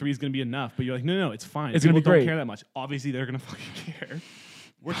don't think 3 is going to be enough. But you're like, no, it's fine. It's gonna People be great. Don't care that much. Obviously, they're going to fucking care.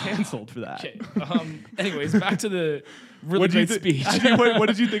 We're canceled for that. Okay. Anyways, back to the really What did you great thi- speech. what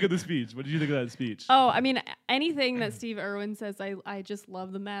did you think of the speech? What did you think of that speech? Oh, I mean, anything that Steve Irwin says, I just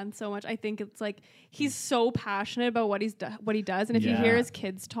love the man so much. I think it's like he's so passionate about what he does, and if you hear Yeah. his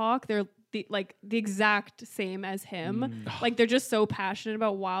kids talk, they're the exact same as him. Like they're just so passionate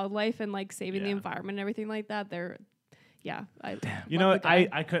about wildlife and like saving the Yeah. environment and everything like that. You know,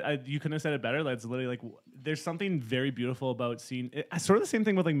 you couldn't have said it better. That's literally like, there's something very beautiful about seeing it. Sort of the same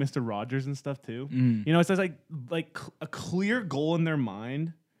thing with like Mr. Rogers and stuff too. You know, it's just like a clear goal in their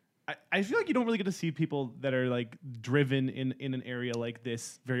mind. I feel like you don't really get to see people that are like driven in an area like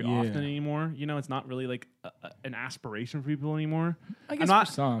this very often anymore. You know, it's not really like an aspiration for people anymore. I guess I'm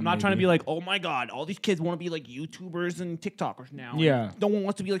for some, not trying to maybe. be like, oh my god, all these kids want to be like YouTubers and TikTokers now. Yeah. And no one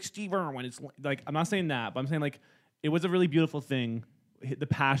wants to be like Steve Irwin. It's like, I'm not saying that, but I'm saying like, it was a really beautiful thing, the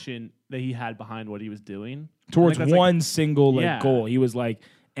passion that he had behind what he was doing. Towards I think that's, one single Yeah. goal. He was like,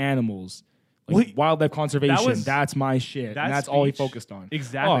 animals. Like Well, wildlife conservation. was- That's my shit. that And that's all he speech- focused on.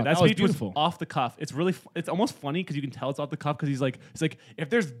 Exactly. Oh, that was speech was beautiful. off the cuff. It's really, it's almost funny because you can tell it's off the cuff because he's like, if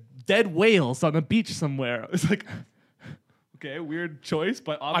there's dead whales on a beach somewhere, it's like, okay, weird choice,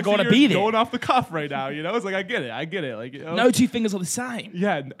 but obviously gotta you're be there. going off the cuff right now. You know, it's like I get it. Like, you know? No 2 fingers are the same.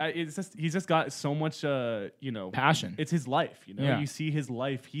 Yeah, it's just he's just got so much, you know, Passion. It's his life, you know. Yeah. You see his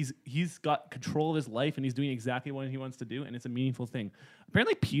life. He's got control of his life, and he's doing exactly what he wants to do, and it's a meaningful thing.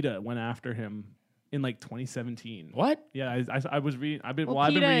 Apparently, PETA went after him in like 2017. What? Yeah, I was reading. I've been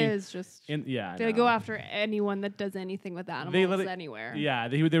PETA reading. is just I they know. go after anyone that does anything with animals literally- anywhere. Yeah,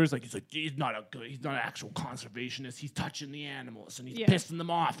 there was like he's not an actual conservationist. He's touching the animals and he's Yeah. pissing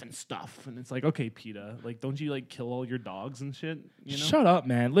them off and stuff. And it's like, okay, PETA, like, don't you like kill all your dogs and shit? You know? Shut up,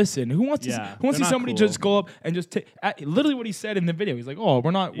 man. Listen, who wants to Yeah, who wants to they're see not somebody cool. just go up and just take literally what he said in the video. He's like, "Oh,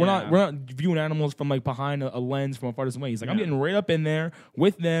 we're not viewing animals from like behind a lens from a farthest away." He's like, "I'm Yeah. getting right up in there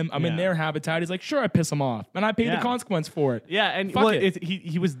with them. I'm in Yeah. their habitat." He's like, "Sure, I piss them off, and I pay Yeah. the consequence for it." Yeah, and Fuck well, it.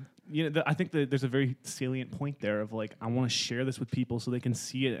 he was. You know, I think that there's a very salient point there of like, I want to share this with people so they can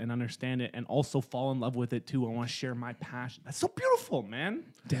see it and understand it, and also fall in love with it too. I want to share my passion. That's so beautiful, man.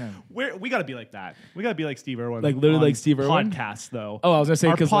 Damn. We got to be like that. We got to be like Steve Irwin. Like, literally on like Steve Irwin? Podcasts though. Oh, I was gonna say,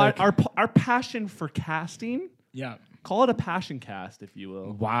 our 'cause, like- our passion for casting. Yeah. Call it a passion cast, if you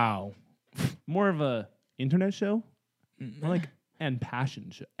will. Wow. More of a internet show, more like and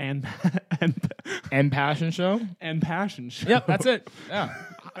passion show and And passion show. and passion show. Yep, that's it. Yeah.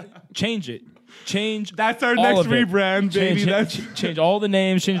 Change it. change. That's our all next of it. rebrand, baby. Change all the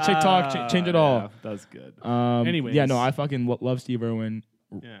names, change TikTok, change it all. Yeah, that's good. Anyways, yeah, no, I fucking love Steve Irwin.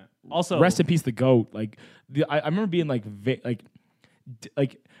 Yeah. Also, Rest in peace, the GOAT. Like, I remember being like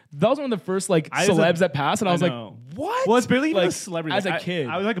that was one of the first like celebs that passed, and I was like, what? Well, it's barely even like, a celebrity. as a Like, kid.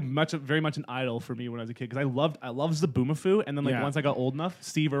 I was like very much an idol for me when I was a kid because I loved Zaboomafoo, and then like Yeah. once I got old enough,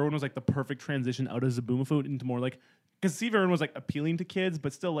 Steve Irwin was like the perfect transition out of Zaboomafoo into more like because Steve Irwin was like appealing to kids,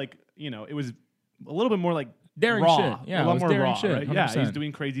 but still like it was a little bit more like Daring raw, shit. Yeah, a it lot was more daring raw, shit, right? Yeah, he was 100%.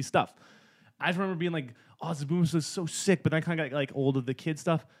 doing crazy stuff. I just remember being like, oh, Zaboomafoo is so sick, but then I kind of got like old of the kid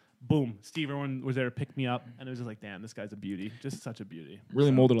stuff. Boom, Steve Irwin was there to pick me up, and it was just like, damn, this guy's a beauty, just such a beauty. Really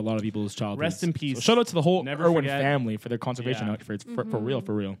So, molded a lot of people's childhoods. Rest in peace. So shout out to the whole Never Irwin forget. family for their conservation Yeah. efforts. For real,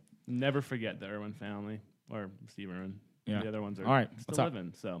 for real. Never forget the Irwin family or Steve Irwin. Yeah. The other ones are All right, still what's up?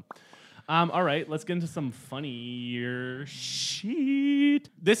 living. So, all right, let's get into some funnier shit.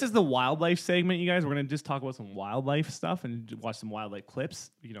 This is the wildlife segment, you guys. We're gonna just talk about some wildlife stuff and watch some wildlife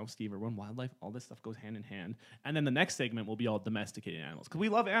clips. Steve Irwin, wildlife, all this stuff goes hand in hand. And then the next segment will be all domesticated animals because we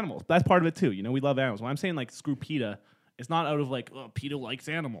love animals. That's part of it too. We love animals. When I'm saying like screw PETA, it's not out of like, oh, PETA likes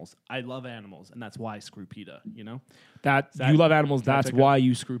animals. I love animals, and that's why screw PETA. That that- you love animals. That's check why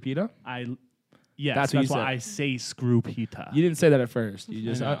you screw PETA. Yes, That's that's what you why said. I say screw PETA. You didn't say that at first. You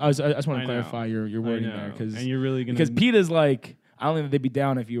just. know. I just want I to clarify know. your I wording know. there because And you're really gonna because PETA's like I don't think they'd be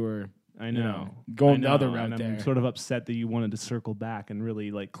down if you were. I know. going the I other know, route and there. I'm sort of upset that you wanted to circle back and really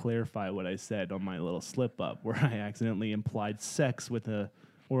like clarify what I said on my little slip up where I accidentally implied sex with a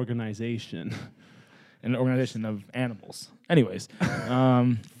organization. An organization of animals. Anyways,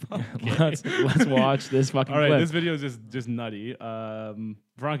 let's watch this fucking All right, clip. this video is just nutty.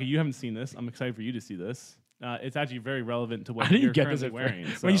 Veronica, you haven't seen this. I'm excited for you to see this. It's actually very relevant to what I didn't you're get this currently at wearing.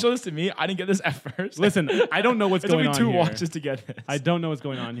 first. so- When you showed this to me, I didn't get this at first. Listen, I don't know what's it took going me on 2 here. watches to get this. I don't know what's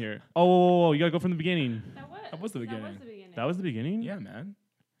going on here. Oh, you gotta go from the beginning. That was the beginning. That was the beginning? Yeah, man.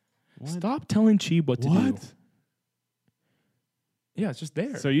 What? Stop telling Cheeb what to do. What? Yeah, it's just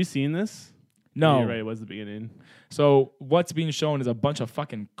there. So you seen this? no. Yeah, you're right. It was the beginning. So what's being shown is a bunch of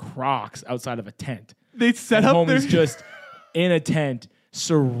fucking crocs outside of a tent. They set And up their homie's just in a tent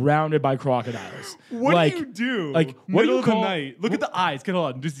surrounded by crocodiles. What like, do you do? like, what do middle you of the call- night. Look at the eyes. Get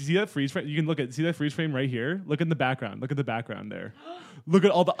hold on. Just see that freeze frame. You can see that freeze frame right here. Look in the background. Look at the background there. Look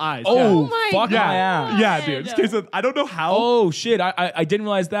at all the eyes. Oh, my fuck yeah, my ass. yeah, dude. Okay, so I don't know how. Oh shit! I didn't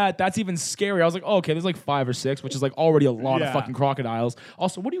realize that. That's even scary. I was like, oh, okay, there's like 5 or 6, which is like already a lot of Yeah. fucking crocodiles.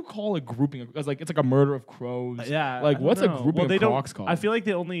 Also, what do you call a grouping? It's like a murder of crows. Yeah, Like I what's don't a know. grouping Well, they of don't- crocs called? I feel like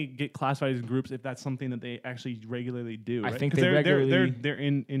they only get classified as groups if that's something that they actually regularly do. I Right? think 'Cause they they're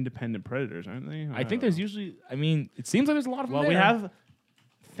regularly- independent predators, aren't they? I think there's usually. I mean, it seems like there's a lot of them. Well, we there. have.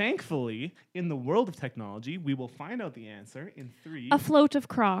 Thankfully, in the world of technology, we will find out the answer in 3. A float of A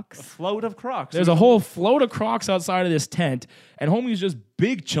Crocs. float of crocs. There's a whole float of crocs outside of this tent, and homie's just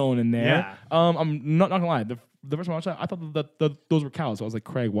big chilling in there. Yeah. I'm not gonna lie. The first time I watched that, I thought that those were cows. So I was like,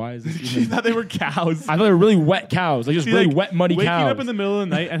 Craig, why is this You even? thought they were cows. I thought they were really wet cows. Like just See, really like, wet, muddy waking cows. up in the middle of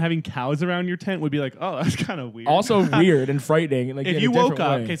the night and having cows around your tent would be like, oh, that's kind of weird. Also weird and frightening. Like if in you a woke different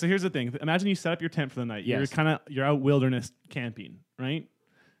up, way. okay, so here's the thing. Imagine you set up your tent for the night. Yes. You're out wilderness camping, right?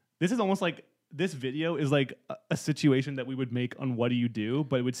 This is almost like this video is like a situation that we would make on What Do You Do,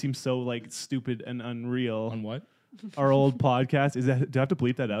 but it would seem so like stupid and unreal. on what? Our old podcast is that? Do I have to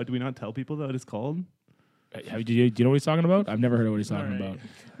bleep that out? Do we not tell people that it's called? Do you know what he's talking about? I've never heard of what he's talking Alright. about.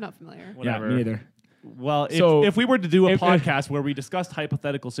 Not familiar. Whatever. Yeah, me neither. Well, So, if we were to do a if- podcast where we discussed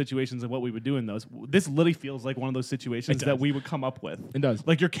hypothetical situations and what we would do in those, this literally feels like one of those situations It that does. we would come up with. It does.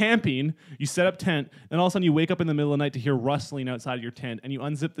 Like you're camping, you set up tent, and all of a sudden you wake up in the middle of the night to hear rustling outside of your tent, and you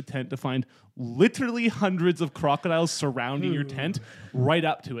unzip the tent to find literally hundreds of crocodiles surrounding your tent right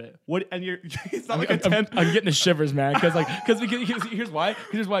up to it. What? And you're it's not like a tent. I'm getting the shivers, man. Because here's why.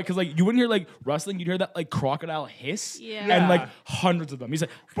 Because like you wouldn't hear like rustling. You'd hear that like crocodile hiss. Yeah. And like hundreds of them. He's like,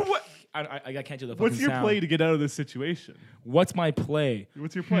 but what? I can't do the fucking What's your sound. play to get out of this situation? What's my play?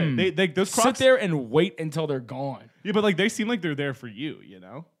 What's your play? They those Sit crocs there and wait until they're gone. Yeah, but like they seem like they're there for you. You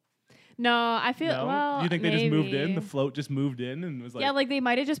know? No, I feel No? well. You think they just moved in? maybe. The float just moved in and was like, Yeah, like they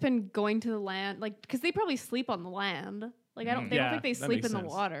might have just been going to the land, like because they probably sleep on the land. Like I don't, they Yeah, don't think they that sleep makes in the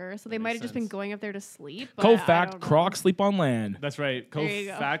sense. water, so they That might makes have just been sense. going up there to sleep. But Cold I fact: don't know. crocs sleep on land. That's right. There you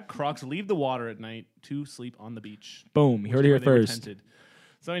go. Fact: crocs leave the water at night to sleep on the beach. Boom. You which heard is it where here they were first. tented.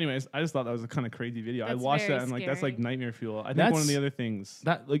 So, anyways, I just thought that was a kind of crazy video. I That's watched very that and like that's like scary. nightmare fuel. I think That's- one of the other things.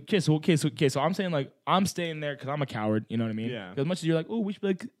 That like so I'm saying like I'm staying there because I'm a coward. You know what I mean? Yeah. As much as you're like, oh, we should be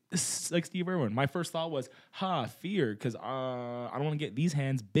like Steve Irwin. My first thought was, fear, because I don't want to get these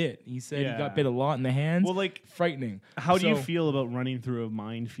hands bit. He said he Yeah. got bit a lot in the hands. Well, like, frightening. how do you So, feel about running through a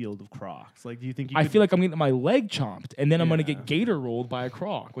minefield of Crocs? Like, do you think you I could- feel like I'm getting my leg chomped, and then I'm gonna Yeah. get gator rolled by a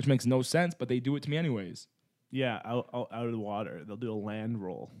croc, which makes no sense, but they do it to me anyways. yeah, out of the water, they'll do a land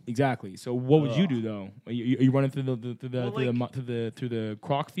roll. Exactly. So what would you do though? Are you running through Well, through the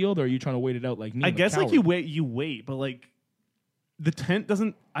croc field, or are you trying to wait it out like me? I I'm a guess like coward? you wait, but like the tent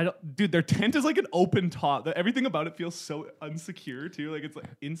doesn't. I don't, dude. Their tent is like an open top. Everything about it feels so unsecure too. Like it's like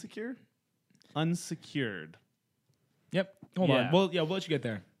insecure, unsecured. Yep. Hold Yeah. on. Well, yeah, we'll let you get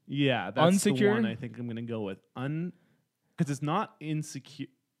there. Yeah, that's the Unsecured? one I think I'm gonna go with. Because it's not insecure.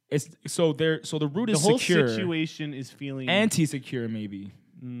 It's so the root The is whole secure, situation is feeling anti-secure maybe.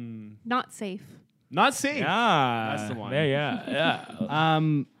 Not safe. not safe. Yeah, That's the one.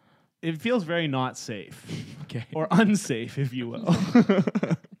 Yeah. It feels very not safe. Okay. Or unsafe, if you will.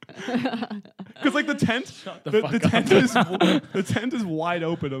 Because like the tent, the tent is wide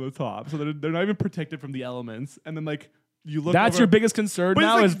open on the top, so they're not even protected from the elements. And then like you look, That's over- your biggest concern But it's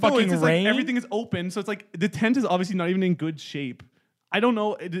now like, is no, fucking it's just rain. Like everything is open, so it's like the tent is obviously not even in good shape. I don't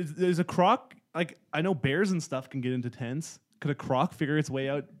know. There's a croc. Like I know bears and stuff can get into tents. Could a croc figure its way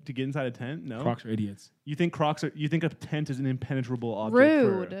out to get inside a tent? No. Crocs are idiots. You think crocs are? You think a tent is an impenetrable object?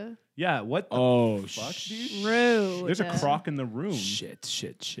 Rude. Yeah. What? The Oh, fuck, dude? Rude. There's a croc in the room. Shit.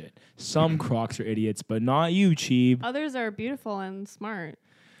 Some Crocs are idiots, but not you, Cheeb. Others are beautiful and smart.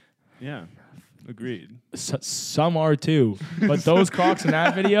 Yeah. Agreed. Some are too, but those Crocs in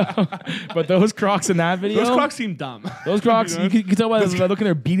that video, Those crocs seem dumb. those Crocs, You know? you can tell by looking at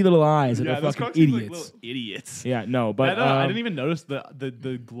their beady little eyes that Yeah, they're those fucking crocs seem like idiots. little idiots. Yeah, no, but I didn't even notice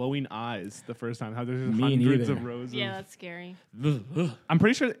the glowing eyes the first time. How there's Me hundreds neither. of rows. Yeah, of, that's scary. I'm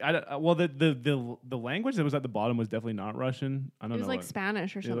pretty sure. The language that was at the bottom was definitely not Russian. I don't It was know. like what-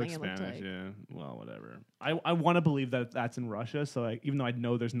 Spanish or It something. looks It looked Spanish, like. yeah. Well, whatever. I want to believe that that's in Russia. So even though I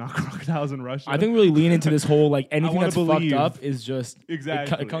know there's not crocodiles in Russia, I think really lean into this whole like anything wanna that's believe. fucked up is just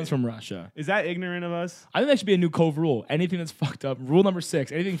Exactly. It comes from Russia. is that ignorant of us? I think that should be a new Cove rule. Anything that's fucked up, rule number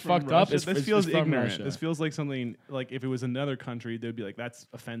 6. Anything fucked up Russia? is This is feels from ignorant. Russia. This feels like something like if it was another country, they'd be like, "That's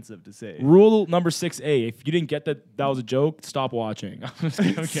offensive to say." Rule number 6A. If you didn't get that was a joke, stop watching. I'm just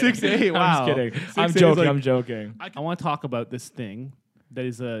kidding. 6A, wow. I'm just kidding. 6A I'm is joking. like- I'm joking. I want to talk about this thing that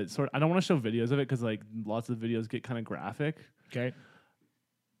is a sort. I don't want to show videos of it because like lots of videos get kind of graphic. Okay.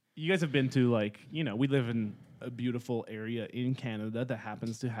 You guys have been to like we live in a beautiful area in Canada that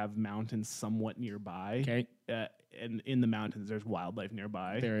happens to have mountains somewhat nearby. Okay. And in the mountains, there's wildlife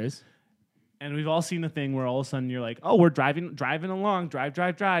nearby. There is. And we've all seen the thing where all of a sudden you're like, oh, we're driving along, drive.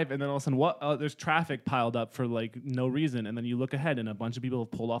 And then all of a sudden, what? Oh, there's traffic piled up for like no reason. And then you look ahead and a bunch of people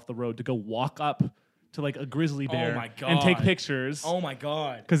have pulled off the road to go walk up to like a grizzly bear my and take God. pictures. Oh my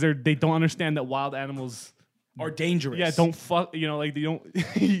God. Because they don't understand that wild animals, Are dangerous. yeah, don't fuck, like they don't,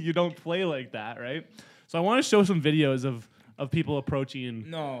 you don't play like that, right? So I want to show some videos of people approaching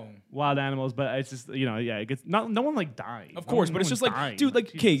No. wild animals, but it's just, it gets, no one like dying. Of course, No but it's one just like, dying. dude, like,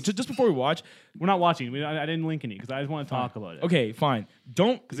 okay, Jesus. just before we watch, We're not watching. I didn't link any because I just want to talk about it. okay, fine.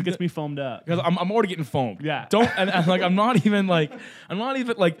 Don't, Because it gets me foamed up. because I'm already getting foamed. Yeah. Don't, and like, I'm not even like,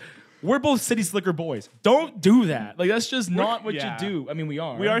 we're both City Slicker boys. Don't do that. Like, that's just not what yeah. you do. I mean, we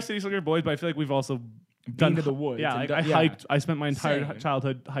are. We are City Slicker boys, but I feel like we've also done to the woods Yeah, and like done- I yeah. hiked. I spent my entire Same.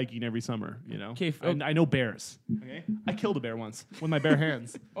 childhood hiking every summer. Okay, I know bears. Okay, I killed a bear once with my bare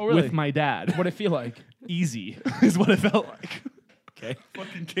hands. Oh, really? With my dad. What'd it feel like? Easy is what it felt like. Okay.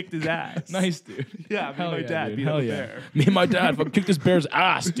 Fucking kicked his ass. Nice, dude. Yeah, me and Hell my yeah, dad dude. beat Hell up a yeah. bear. Me and my dad fucking kicked this bear's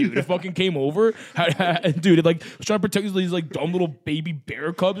ass, dude. It fucking came over. Dude, it like was trying to protect these like dumb little baby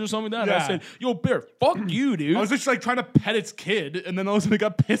bear cubs or something like that. And Yeah. I said, yo, bear, fuck you, dude. I was just like trying to pet its kid, and then all of a sudden it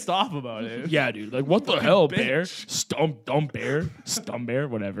got pissed off about it. yeah, dude. Like, what the hell, bitch. bear? Stump bear,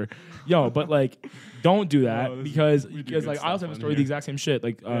 whatever. Yo, but like, don't do that No, this- because we do because good like I also stuff have a on story here. the exact same shit.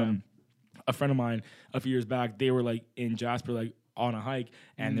 Like, a friend of mine a few years back, they were like in Jasper, like on a hike,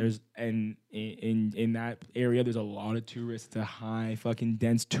 and there's and in that area there's a lot of tourists. It's a high fucking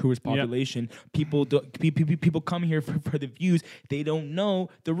dense tourist population. People people come here for the views. They don't know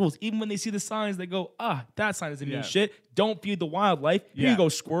the rules. Even when they see the signs, they go, that sign doesn't mean Yeah. shit. Don't feed the wildlife. Here Yeah. you go,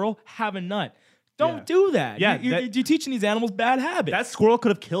 squirrel. Have a nut. Don't Yeah. do that. Yeah, you're teaching these animals bad habits. That squirrel could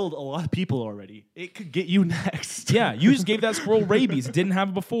have killed a lot of people already. It could get you next. yeah, you just gave that squirrel rabies. It didn't have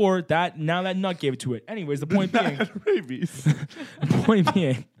it before. Now that nut gave it to it. Anyways, the point being, rabies. the point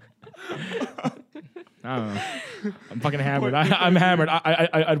being, I don't know. I'm fucking hammered. I'm hammered. I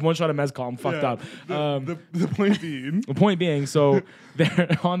had one shot of mezcal. I'm fucked up. The point being, The point being, so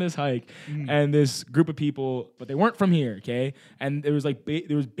they're on this hike, and this group of people, but they weren't from here, okay? And there was like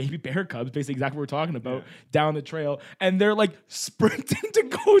there was baby bear cubs, basically exactly what we're talking about, down the trail, and they're like sprinting to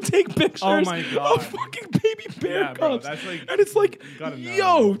go take pictures Oh my God. of fucking baby bear Yeah, bro, cubs. that's like- and it's like, you gotta know.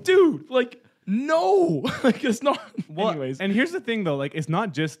 yo, dude, like, no, like it's not. well, anyways, and here's the thing though, like it's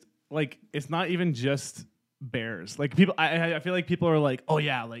not just like it's not even just bears. Like people, I feel like people are like, oh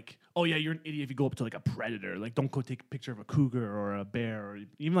yeah, you're an idiot if you go up to like a predator. Like don't go take a picture of a cougar or a bear or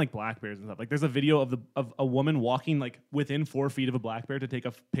even like black bears and stuff. Like there's a video of a woman walking like within 4 feet of a black bear to take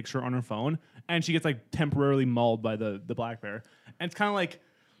a picture on her phone, and she gets like temporarily mauled by the black bear, and it's kind of like.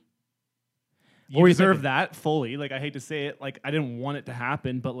 What You were you deserve thinking? that fully. Like I hate to say it, like I didn't want it to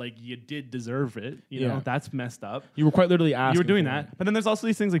happen, but like you did deserve it. You know, that's messed up. you were quite literally asking. You were doing for that. it. But then there's also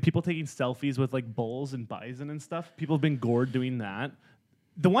these things like people taking selfies with like bulls and bison and stuff. People have been gored doing that.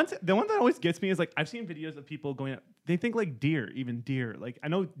 The one that always gets me is like I've seen videos of people going up, they think like deer. Like I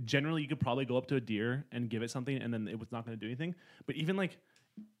know generally you could probably go up to a deer and give it something and then it was not going to do anything. But even like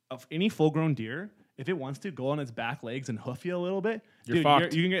of any full grown deer, if it wants to go on its back legs and hoof you a little bit, You're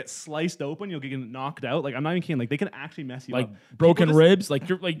fucked. you can get sliced open. You'll get knocked out. Like I'm not even kidding. Like they can actually mess you Like up. broken People just- ribs, like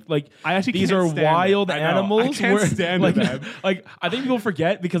you're like I actually these can't are stand it. wild I know. animals. I can't stand like, it, man. like I think people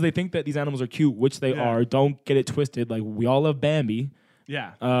forget because they think that these animals are cute, which they Yeah. are. Don't get it twisted. Like we all love Bambi,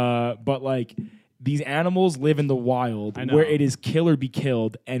 Yeah. but like these animals live in the wild I know. where it is kill or be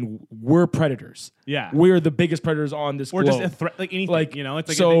killed, and we're predators. Yeah. we're the biggest predators on this or globe. just a threat, like anything. like you know, it's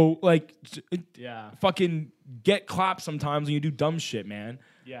like so like yeah. fucking get clapped sometimes when you do dumb shit, man.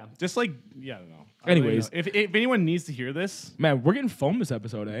 Yeah, just like I don't know. Anyways. if anyone needs to hear this, Man, we're getting foam this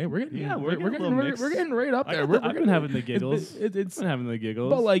episode, eh? We're getting we're getting a little mixed. we're getting right up there. I've been having the giggles. It's been having the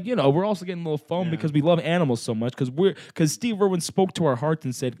giggles. But like, you know, we're also getting a little foam Yeah. because we love animals so much because Steve Irwin spoke to our hearts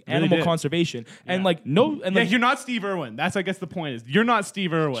and said Really animal did. conservation and Yeah. like no and yeah, like you're not Steve Irwin. That's I guess the point is you're not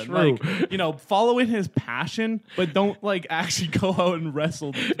Steve Irwin. True. Like follow in his passion, but don't like actually go out and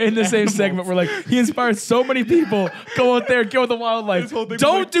wrestle. in the same animals. segment we're like he inspires so many people go out there kill the wildlife. This whole thing was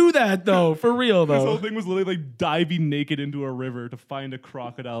Don't like- do that though, for real This whole though. thing was literally like diving naked into a river to find a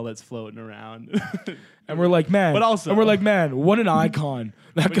crocodile that's floating around. And we're like, man, But also- and we're like, man, what an icon.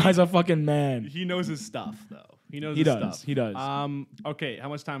 That guy's a fucking man. He knows his stuff though. He knows He his does. stuff. He does. Okay, how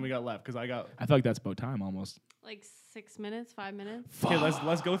much time we got left? Because I got. I feel like that's about time almost. Like 6 minutes, 5 minutes. Okay,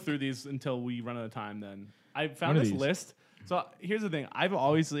 let's go through these until we run out of time. Then I found One of this these. list. So here's the thing: I've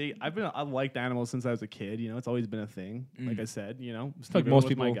liked animals since I was a kid. You know, it's always been a thing. Like I said, you know, Steve like Irwin most was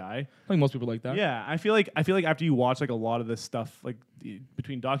people- my guy. I think most people like that. Yeah, I feel like after you watch like a lot of this stuff, like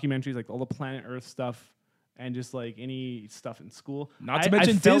between documentaries, like all the Planet Earth stuff, and just like any stuff in school. Not to I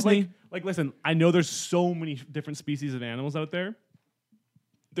mention felt Disney. Like, listen, I know there's so many different species of animals out there.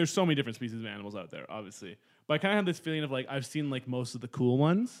 There's so many different species of animals out there, obviously. But I kind of have this feeling of like I've seen like most of the cool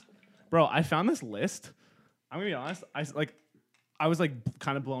ones. Bro, I found this list. I'm gonna be honest. I was like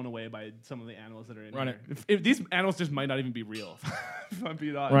kind of blown away by some of the animals that are in Run here. it. If these animals just might not even be real. If I'm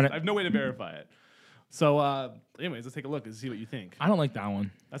being honest. Run it. I have no way to verify it. So, anyways, let's take a look and see what you think. I don't like that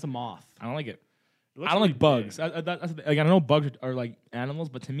one. That's a moth. I don't like it. It looks I don't really like bugs. big. That's the thing. Like I know bugs are like animals,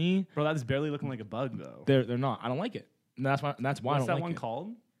 but to me, Bro, that's barely looking like a bug though. they're not. I don't like it. And that's why I What's don't that like one it.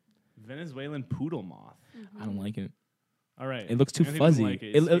 called? Venezuelan poodle moth. I don't like it. All right. It looks too Anthony doesn't fuzzy. like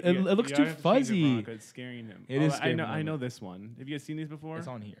it looks You too have to change it, fuzzy. Veronica. It's scaring him. It is I scaring know. him. I know this one. Have you guys seen these before? It's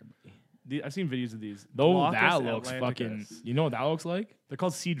on here. I've seen videos of these. Though Glaucus that looks atlanticus. fucking. You know what that looks like? They're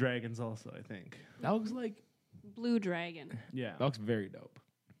called sea dragons, also. I think. That looks like. Blue dragon. Yeah. That looks very dope.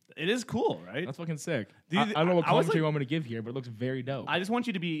 It is cool, right? That's fucking sick. Dude, I don't know what I was commentary you like- want me to give here, but it looks very dope. I just want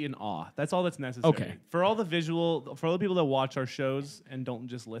you to be in awe. That's all that's necessary. Okay. For all the people that watch our shows and don't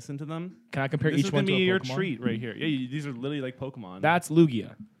just listen to them, Can I compare this each is one gonna to be a your Pokemon? treat right here. Yeah, these are literally like Pokemon. That's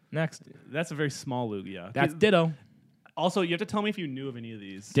Lugia. Next. That's a very small Lugia. That's Ditto. Also, you have to tell me if you knew of any of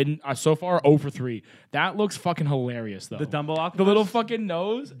these. Didn't so far 0 for 3. That looks fucking hilarious though. The Dumbo octopus. The little fucking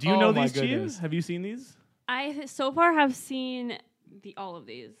nose. Do you Oh know my these, goodness. Chiefs? Have you seen these? I so far have seen all of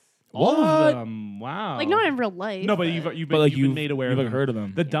these. All What? of them. Wow. Like not in real life. No, but you've But like been made aware you've of like them. heard of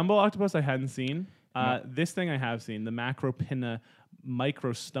them. The Dumbo octopus I hadn't seen. This thing I have seen. The Macropinna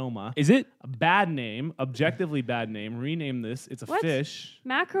microstoma. Is it? A bad name, objectively bad name. Rename this. It's a What? fish.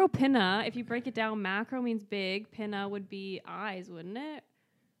 Macropinna, if you break it down, macro means big, pinna would be eyes, wouldn't it?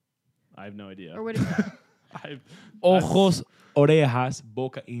 I have no idea. Or would it I've- Ojos, orejas,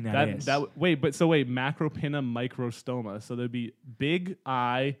 boca y that, nariz. wait, Macropinna microstoma. So there'd be big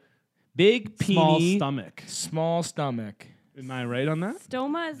eye, Big small peenie, stomach. small stomach. Am I right on that?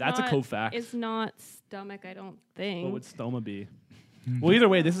 Stoma is That's not, a cool fact. It's not stomach, I don't think. What would stoma be? Well, either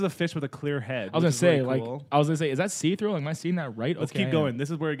way, this is a fish with a clear head. I was gonna which is say, really like, cool. I was gonna say, is that see-through? Like, am I seeing that right? Let's Okay, keep I going. am.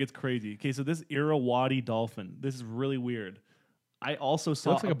 This is where it gets crazy. Okay, so this Irrawaddy dolphin. This is really weird. I also It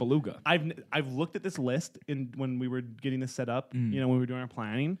saw. looks like a beluga. I've looked at this list when we were getting this set up. Mm. You know, when we were doing our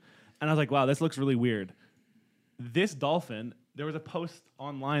planning, and I was like, wow, this looks really weird. This dolphin. There was a post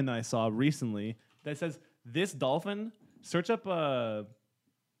online that I saw recently that says this dolphin. Search up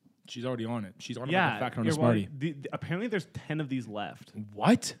She's already on it. She's on it yeah. like a fact on a Irrawaddy. Smarty. Apparently, there's 10 of these left.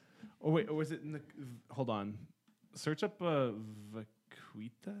 What? Oh wait, or was it in the? Hold on. Search up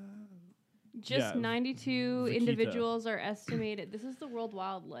Vaquita. Just Yeah, 92 Vaquita. individuals are estimated. This is the World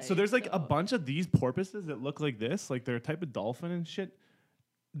Wildlife. So there's like a so- bunch of these porpoises that look like this, like they're a type of dolphin and shit,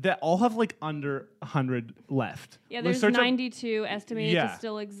 that all have like under 100 left. Yeah, Like, there's search up- 92 estimated Yeah. to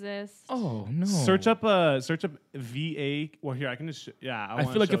still exist. Oh no. Search up VA. Well, here I can just yeah. I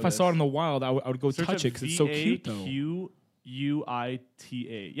feel like if I saw it in the wild, I would go Search touch up it because it's so cute though.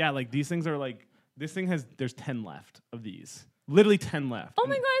 VAQUITA. Yeah, like these things are like this thing has. There's 10 left of these. Literally 10 left. Oh And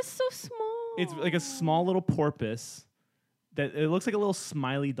my god, it's so small. It's like a small little porpoise that it looks like a little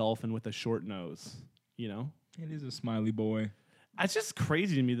smiley dolphin with a short nose. You know. It is a smiley boy. It's just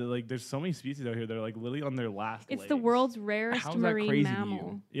crazy to me that like there's so many species out here that are like literally on their last. It's legs. the world's rarest How is that marine crazy to you?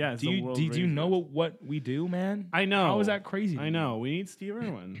 mammal. Yeah. It's Do the you world's do you rarest know mammal. what we do, man? I know. How is that crazy? to I you? know. We need Steve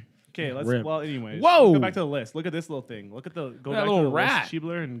Irwin. Okay, let's. Rip. Well, anyways. Whoa! Go back to the list. Look at this little thing. Look at the go That back to little the rat. list,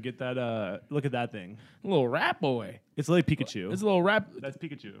 Schiebler, and get that. Look at that thing. Little rat boy. It's like Pikachu. It's a little rat. That's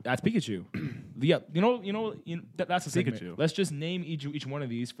Pikachu. That's Pikachu. Yeah, that's a segment. Pikachu. Let's just name each one of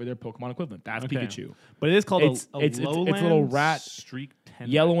these for their Pokemon equivalent. That's Okay. Pikachu. But it is called It's- a it's a lowland little rat, streak 10.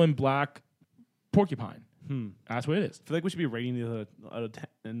 Yellow and black porcupine. That's what it is. I feel like we should be rating these out of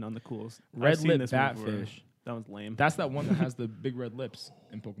 10 on the coolest. I've Red seen lip this one before. batfish. That one's lame. That's that one that has the big red lips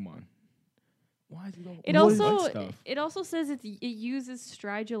in Pokemon. Why is it all It all also white stuff? it also says it uses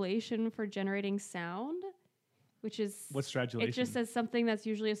stridulation for generating sound, which is What's stridulation? It just says something that's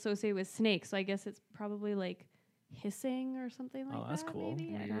usually associated with snakes. So I guess it's probably like hissing or something like that. Oh, that's cool.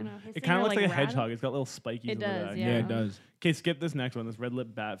 Maybe? I don't know. It Hissing kind or, of looks like a rattle? hedgehog. It's got little spikies. It on the does, back. yeah. Yeah, it does. Okay, skip this next one. This red lip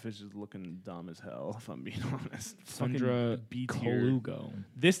batfish is looking dumb as hell, if I'm being honest. Sundra Fucking B tier. Colugo.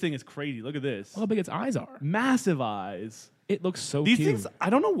 This thing is crazy. Look at this. Look how big its eyes are. Massive eyes. It looks so These cute. things, I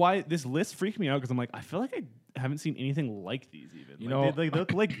don't know why this list freaked me out because I'm like, I feel like I haven't seen anything like these even. You Like, know, they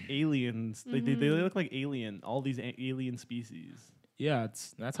look like aliens. They look like alien. All these alien species. Yeah,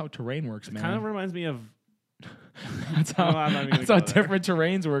 that's how terrain works, man. Kind of reminds me of. That's No, how, I'm not even that's gonna how go there. different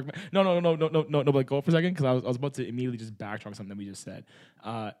terrains work. No, but go for a second because I was about to immediately just backtrack something we just said.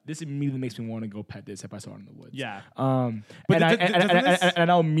 This immediately makes me want to go pet this if I saw it in the woods. Yeah. And But doesn't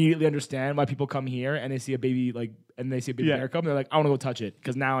I'll immediately understand why people come here and they see a baby Yeah. bear come. And they're like, I want to go touch it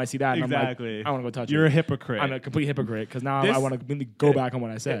because now I see that and Exactly. I'm like, I want to go touch You're it. a hypocrite. I'm a complete hypocrite because now This- I want to really go back on what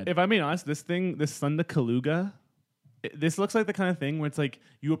I said. If I'm being honest, this Sunda Kaluga, this looks like the kind of thing where it's like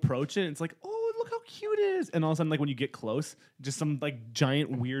you approach it and it's like, oh, look how cute it is. And all of a sudden, like when you get close, just some like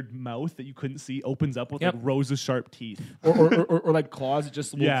giant weird mouth that you couldn't see opens up with Yep. like rows of sharp teeth. or like claws that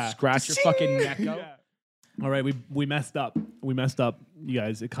just will Yeah. scratch your fucking neck out. Yeah. All right, we messed up. We messed up, you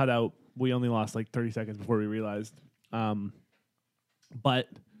guys. It cut out. We only lost like 30 seconds before we realized. But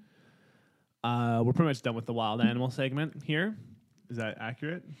we're pretty much done with the wild animal segment here. Is that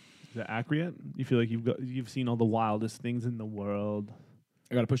accurate? Is that accurate? You feel like you've seen all the wildest things in the world?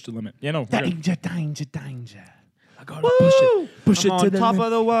 I gotta push the limit. Yeah, no. we're good. Danger. I gotta push it I'm to on the top limit.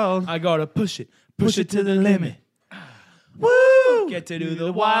 of the world. I gotta push it to the limit. Woo! Get to do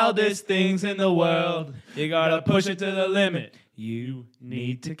the wildest things in the world. You gotta push it to the limit. You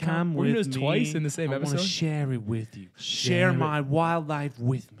need to come We're with gonna me. do this Twice in the same I episode. want to share it with you. Share Share it. my wildlife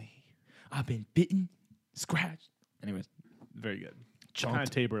with me. I've been bitten, scratched. Anyways, Very good. Jumped. Kind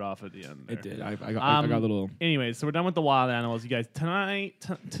of tapered off at the end. There. it did. I got a little. Anyways, so we're done with the wild animals, you guys. Tonight,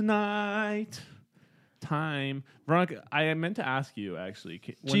 time. Veronica, I meant to ask you actually.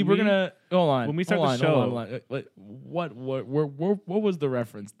 Gee, we're gonna hold on. when we start hold the on, show- hold on. What was the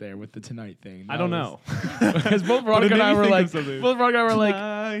reference there with the tonight thing? I don't know. Because both Veronica and I were like,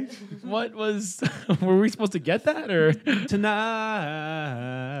 Tonight. what was? Were we supposed to get that or?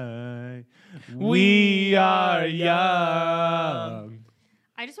 Tonight, we are young.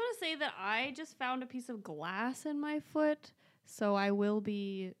 I just want to say that I just found a piece of glass in my foot, so I will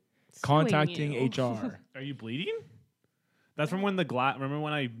be suing Contacting you. HR. Are you bleeding? That's from when the glass. Remember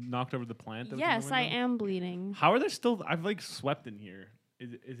when I knocked over the plant? That was in the Yes, I window? am bleeding. How are there still? I've like swept in here.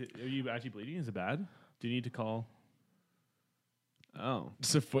 Is it? Are you actually bleeding? Is it bad? Do you need to call? Oh,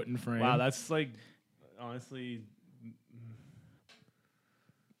 Just a foot in frame. wow. That's like honestly.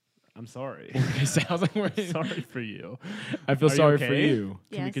 I'm sorry. I was like, Sorry for you. I feel Are you sorry for okay? you.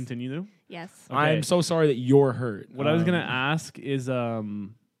 Can we Yes. continue though? Yes. Okay. I'm so sorry that you're hurt. What I was gonna ask is,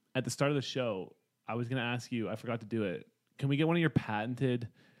 at the start of the show, I was gonna ask you. I forgot to do it. Can we get one of your patented?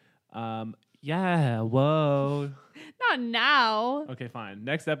 Yeah. Whoa. Not now. Okay, fine.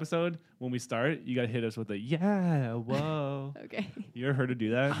 Next episode, when we start, you gotta hit us with a yeah. Whoa. Okay. You ever heard her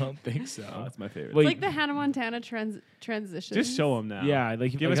do that? I don't think so. Oh, that's my favorite. Wait. It's like the Hannah Montana transition. Just show them now. Yeah,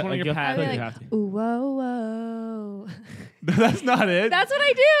 like Give us one of your I'd patented. be you like, have to. ooh, whoa, whoa. That's not it. That's what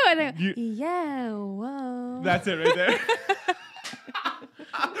I do. And I go, You- yeah, whoa. That's it right there.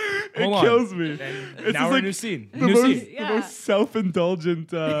 It Hold on. kills me. It's Now just we're in a like new scene. the New most, scene. the Yeah. most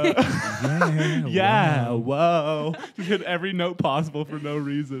self-indulgent. Yeah, whoa. Just hit every note possible for no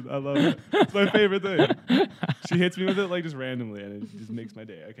reason. I love it. It's my favorite thing. She hits me with it like just randomly, and it just makes my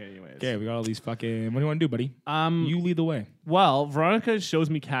day. Okay, anyways. Okay, we got all these fucking. What do you want to do, buddy? You lead the way. Well, Veronica shows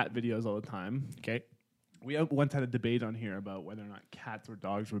me cat videos all the time. Okay. We once had a debate on here about whether or not cats or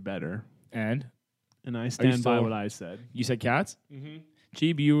dogs were better, And and I stand by still- what I said. you said cats. Mm-hmm.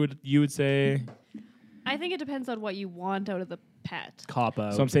 Jeeb, you would say. I think it depends on what you want out of the pet. Cop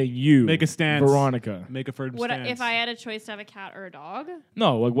out. So I'm saying you Make a stance. Veronica. Make a firm Would I, stance. if I had a choice to have a cat or a dog?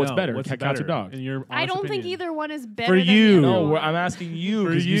 No, like what's No, better, what's cats or better, dogs? in your I honest don't think opinion? either one is better For than you. the other No, one. I'm asking you For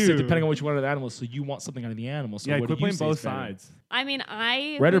because you said you. depending on what you want out of the animal, so you want something out of the animal. So Yeah, what quit do you playing say both is better? sides. I mean,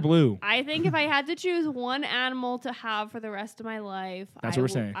 Red or blue? I think if I had to choose one animal to have for the rest of my life, That's what we're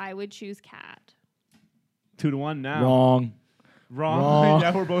saying. I would choose cat. 2-1 now. Wrong. Wrong.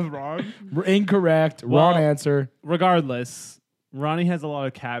 Yeah, we're both wrong. Incorrect. Well- Wrong answer. Regardless, Ronnie has a lot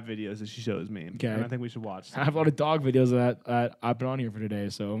of cat videos that she shows me. Okay. And I think we should watch. I have a lot of dog videos that I've been on here for today.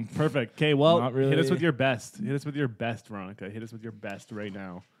 So Perfect. Okay, well, Not really. hit us with your best. Hit us with your best, Veronica. Hit us with your best right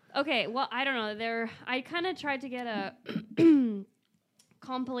now. Okay, well, I don't know. I kind of tried to get a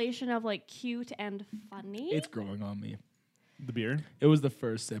compilation of like cute and funny. it's growing on me. The beer. It was the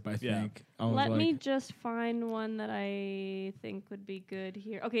first sip, I Yeah. think. I was Let like, me just find one that I think would be good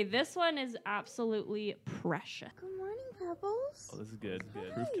here. Okay, this one is absolutely precious. Good morning, Pebbles. Oh, this is good.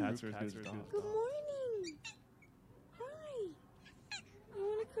 Good. Hi. Cats are as good as dogs. Good morning. Hi. You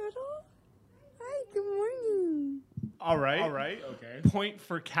want to cuddle? Hi, good morning. All right. Okay. Point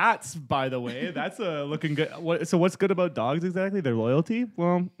for cats, by the way. That's looking good. So what's good about dogs exactly? Their loyalty?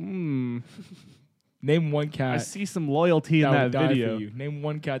 Well, name one I cat see some loyalty in that that would die video. for you. Name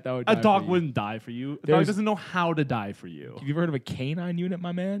one cat that would A die dog for you. wouldn't die for you. A dog There's- doesn't know how to die for you. Have you ever heard of a canine unit,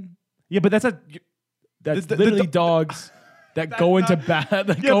 my man? Yeah, but that's That's The literally do- dogs that go into that Yeah,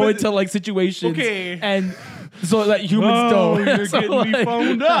 go but- into like situations. Okay. And so that humans Whoa, don't. you're So, getting me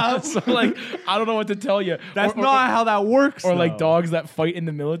phoned up. So like I don't know what to tell you. That's Or- not how that works. or like though. dogs that fight in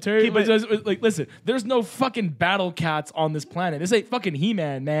the military. Okay, but- Like, listen, there's no fucking battle cats on this planet. This ain't fucking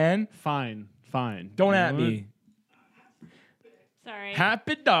He-Man, man. Fine. Don't You at know what? me. Sorry.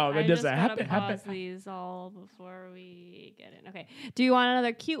 Happy dog. I It just does a gotta happy. pause these all before we get in. Okay. Do you want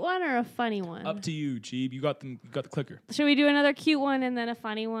another cute one or a funny one? Up to you, Jeeb. You got them. You got the clicker. Should we do another cute one and then a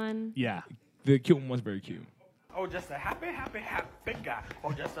funny one? Yeah. The cute one was very cute. Oh, just a happy guy.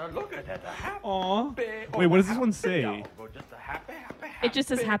 Oh, just a look at that, a happy. Aw. Oh, Wait, what does this happy one say? dog. Oh, just a happy. It just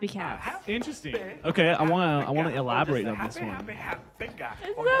says happy cat. Interesting. Okay, I want to elaborate on this one. Happy guy.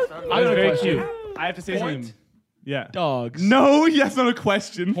 It's Oh, so just a cute. look That's got a very question. cute. I have to say Point. something. Yeah. Dogs. No, that's not a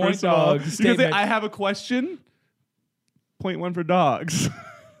question. Point First of all. dogs. You can say, Statement. I have a question. Point one for dogs.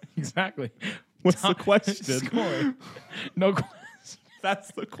 Exactly. What's the question? Score. No question.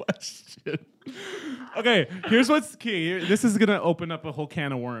 That's the question. Okay, here's what's key. This is gonna open up a whole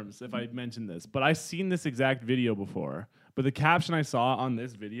can of worms if I mention this. But I've seen this exact video before. But the caption I saw on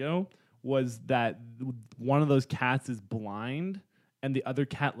this video was that one of those cats is blind and the other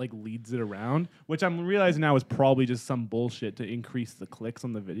cat like leads it around, which I'm realizing now is probably just some bullshit to increase the clicks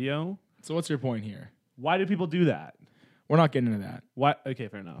on the video. So what's your point here? Why do people do that? We're not getting into that. Why? Okay,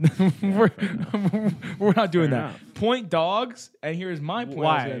 fair enough. We're not doing Fair that. enough. Point dogs, and here's my point.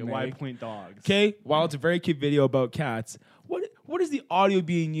 Why point dogs? Okay, while it's a very cute video about cats, what is the audio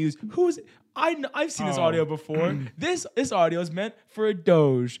being used? I've seen this Oh. audio before. this audio is meant for a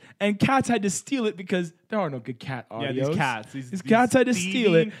Doge, and cats had to steal it because there are no good cat audios. Yeah, these cats. These cats had to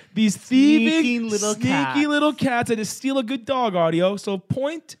steal it. thieving, These sneaky thieving, little sneaky cats. little cats had to steal a good dog audio. So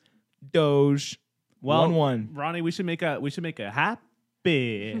point Doge. Well, 1-1. Ronnie, we should make a happy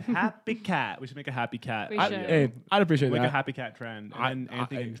cat. We should make a happy cat. We video. should. Hey, I'd appreciate Make that. a happy cat trend, and then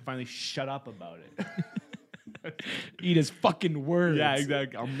Anthony I- can finally shut up about it. Eat his fucking words. Yeah,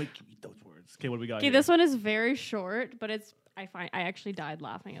 exactly. I'll make you eat those words. Okay, what do we got? Okay, here? this one is very short, but I actually died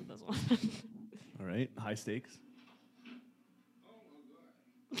laughing at this one. All right, high stakes.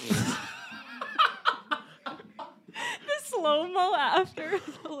 The slow-mo after is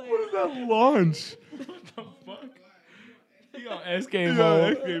hilarious. That launch. SK Yeah,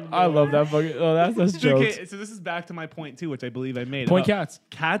 Mo. SK Mo. I love that fucking. Oh, that's jokes. Okay, so this is back to my point too, which I believe I made. Point about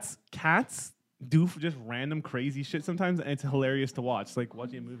cats. Cats do just random crazy shit sometimes, and it's hilarious to watch. It's like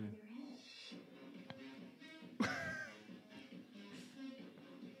watching a movie.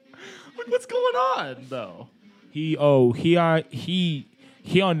 Like, what's going on though? He on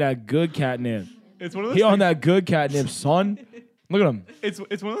that good catnip. It's one of those. He on things- that good catnip, son. Look at him. It's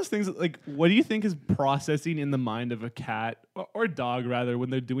one of those things that, like, what do you think is processing in the mind of a cat or dog rather when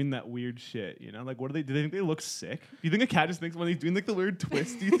they're doing that weird shit? You know, like, what do they think they look sick? Do you think a cat just thinks when he's doing like the weird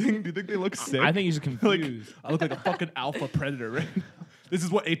twist? Do you think they look sick? I think he's confused. Like, I look like a fucking alpha predator, right? This is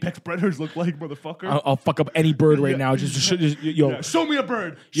what apex predators look like, motherfucker. I'll fuck up any bird right Yeah. now. Just yo. Yeah, show me a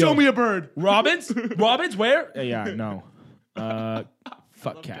bird. Yo. Show me a bird. Robins? Robins? Where? Yeah, no.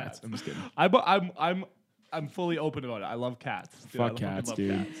 Fuck cats. I'm just kidding. I'm fully open about it. I love cats. Dude, Fuck I fucking cats, love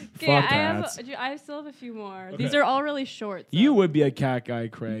dude. cats. Okay, Fuck I cats. still have a few more. Okay. These are all really short. so- You would be a cat guy,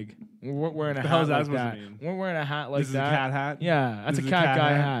 Craig. We're wearing a The hell hat is that like supposed to that. mean? We're wearing a hat like This is a that. cat hat? Yeah, that's This a is cat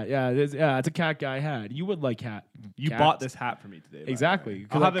guy hat. Yeah, it's a cat guy hat. You would like cat. You cats. bought this hat for me today. by the Exactly. way. 'Cause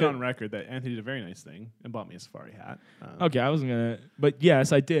I'll I have it could- on record that Anthony did a very nice thing and bought me a safari hat. Okay, I wasn't gonna, but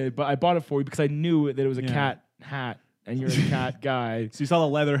yes, I did. But I bought it for you because I knew that it was a Yeah. cat hat, and you're a cat guy. So you saw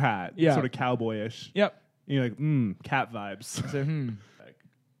the leather hat, Yeah. sort of cowboyish. Yep. And you're like, cat vibes. I said,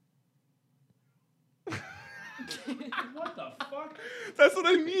 What the fuck? That's what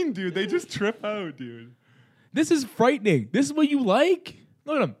I mean, dude. They just trip out, dude. This is frightening. This is what you like.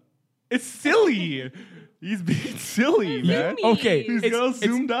 Look at him. It's silly. He's being silly, man. Okay, He's all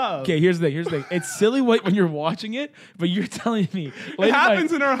zoomed up. Okay, here's the thing. It's silly when you're watching it, but you're telling me It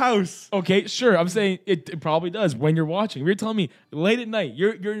happens in our house. Okay, sure. I'm saying it probably does when you're watching. You're telling me late at night,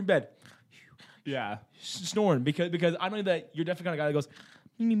 you're in bed, Yeah. snoring because I know that you're definitely kind of guy that goes.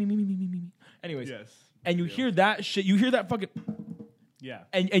 Me, me, me, me, me, me, me. Anyways, Yes. and you hear that shit. You hear that fucking, Yeah.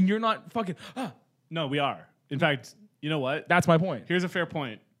 and you're not fucking. No, we are. In fact, you know what? That's my point. Here's a fair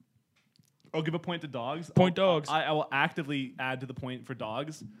point. I'll give a point to dogs. Point dogs. I will actively add to the point for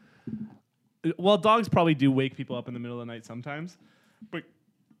dogs. Well, dogs probably do wake people up in the middle of the night sometimes, but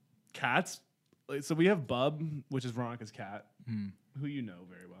cats. So we have Bub, which is Veronica's cat, who you know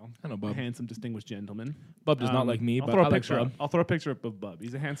very well. I know Bub. A handsome, distinguished gentleman. Bub does not like me, I'll but throw I a like picture Bub. up. I'll throw a picture up of Bub.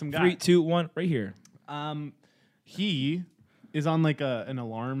 He's a handsome guy. 3, 2, 1, right here. He is on like an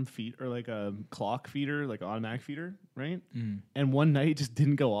alarm feed or like a clock feeder, like automatic feeder, right? And one night it just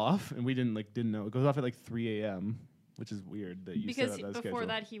didn't go off, and we didn't know. It goes off at like 3 a.m., which is weird that you Because set up that before schedule.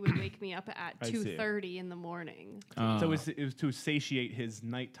 that, he would wake me up at I see. 2:30 in the morning. So it was to satiate his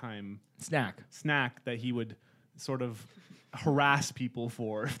nighttime snack that he would sort of harass people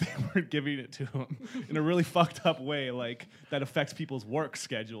for if they weren't giving it to him in a really fucked up way, like that affects people's work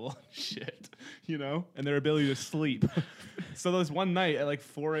schedule, shit, you know, and their ability to sleep. So this one night at like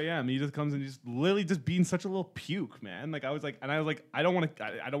 4 a.m., he just comes and just literally just being such a little puke, man. Like I was like, I don't want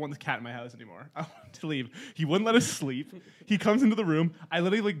this cat in my house anymore. I want to leave. He wouldn't let us sleep. He comes into the room. I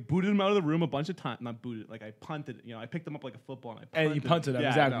literally like booted him out of the room a bunch of times. Not booted, like I punted. You know, I picked him up like a football and I punted. And you punted him, Yeah,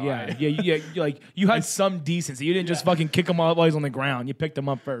 exactly. no, Yeah. You like you had some decency. You didn't just fucking kick him while he's on the ground. You picked him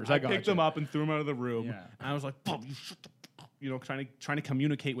up first. I got picked you. him up and threw him out of the room. Yeah. And I was like, "Pop, you shut the fuck up," you know, trying to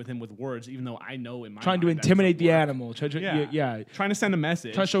communicate with him with words, even though I know in my Trying to mind that intimidate the doesn't work. animal. Yeah. Trying to send a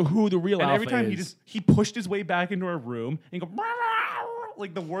message. Trying to show who the real And alpha every time is. he pushed his way back into our room and go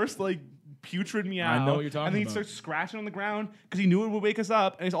like the worst like putrid meow. I know what you're talking And then he about. starts scratching on the ground because he knew it would wake us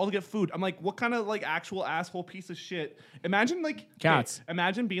up, and it's all to get food. I'm like, what kind of like actual asshole piece of shit? Imagine like Cats.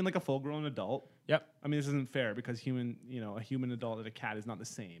 Imagine being like a full-grown adult. Yep. I mean, this isn't fair because a human adult and a cat is not the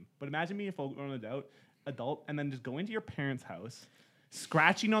same. But imagine being a full-grown adult, and then just going to your parents' house,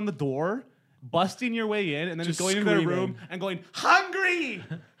 scratching on the door, busting your way in, and then just going into their screaming. room and going, hungry,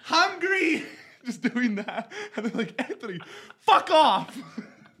 hungry, just doing that, and they're like, Anthony, fuck off,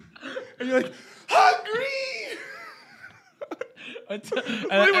 and you're like, hungry.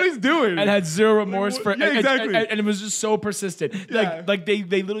 What he's doing, and had zero remorse for Yeah, exactly. and it was just so persistent. Yeah. Like they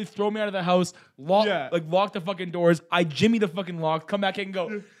literally throw me out of the house, lock the fucking doors. I jimmy the fucking lock, come back in and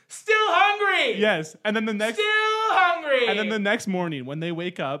go, still hungry. Yes, and then the next Still hungry. And then the next morning, when they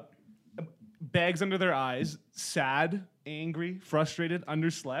wake up, bags under their eyes, sad, angry, frustrated,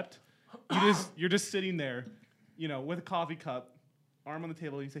 underslept, you're just sitting there, you know, with a coffee cup, arm on the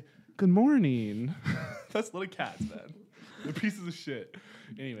table, and you say, "Good morning." That's little cats, man. They're pieces of shit.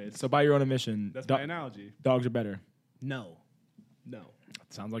 Anyways, So by your own admission, that's my analogy. dogs are better. No.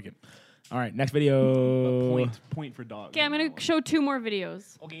 Sounds like it. All right, next video. Point for dogs. Okay, I'm gonna show 2 more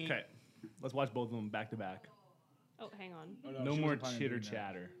videos. Okay. Let's watch both of them back to back. Oh, hang on. No more chitter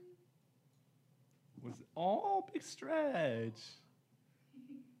chatter. Oh, big stretch.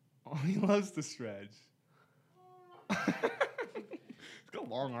 Oh, he loves to stretch. He's got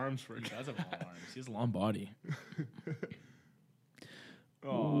long arms for a cat. He does have long arms. He has a long body.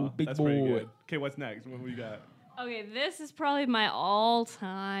 Oh, big that's pretty boy. good. Okay, what's next? What we got? Okay, this is probably my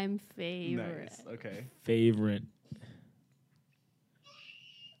all-time favorite. Nice. Okay. Favorite.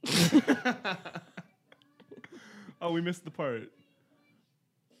 Oh, we missed the part.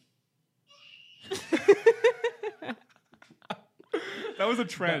 That was a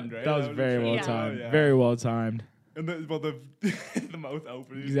trend, right? That was very a well trend. timed. Oh, yeah. Very well timed. And the the mouth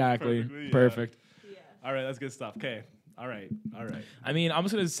opening. Exactly. perfectly, yeah. Perfect. All right, that's good stuff. Okay. All right. I mean, I'm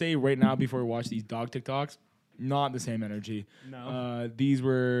just gonna say right now before we watch these dog TikToks, not the same energy. No. These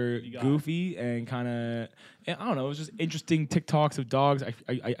were You got goofy and kind of, I don't know. It was just interesting TikToks of dogs.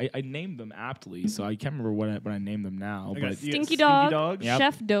 I named them aptly, so I can't remember what I named them now. got But Stinky Dog, Dogs. Yep.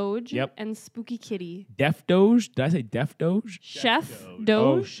 Chef Doge, Yep. and Spooky Kitty. Def Doge. Did I say Def Doge? Chef Doge. Oh,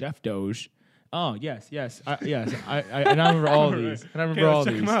 Doge. Chef Doge. Oh yes. I remember all All these. right. And I remember Okay, all let's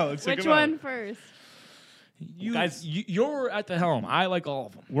check these. them out. Let's check Which them out. one first? You're at the helm. I like all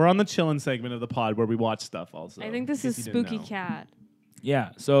of them. We're on the chillin' segment of the pod where we watch stuff. Also, I think this in is case you didn't Spooky know. Cat. Yeah.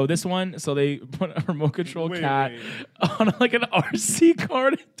 So this one, so they put a remote control Wait, cat wait. on like an RC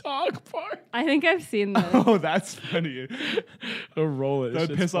cart at dog park. I think I've seen this. Oh, that's funny. A roll it. That would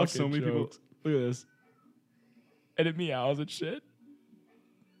Shit's piss off so fucking many people. jokes. Look at this. And it meows and shit.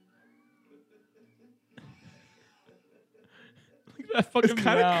 Look at that fucking It's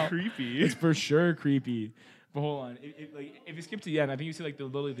kind meow. of creepy. It's for sure creepy. But hold on. If you skip to the end, I think you see like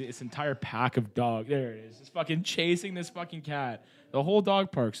this entire pack of dogs. There it is. It's fucking chasing this fucking cat. The whole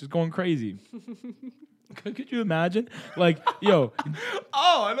dog park's just going crazy. Could you imagine? Like, yo,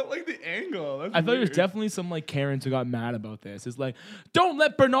 Oh, I don't like the angle. That's I thought there was weird. definitely some like Karens who got mad about this. It's like, don't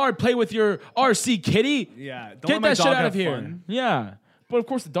let Bernard play with your RC kitty. Yeah, don't Get let my that shit dog out have of here. fun. Yeah. But of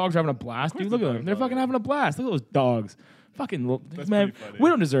course the dogs are having a blast, dude. course Look the at dogs them. They're are. fucking having a blast. Look at those dogs. Fucking That's man, pretty funny. we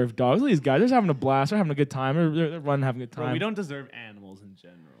don't deserve dogs. Look at these guys. They're just having a blast. They're having a good time. They're running, having a good time. Bro, we don't deserve animals in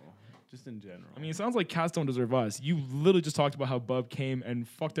general. Just in general. I mean, it sounds like cats don't deserve us. You literally just talked about how Bub came and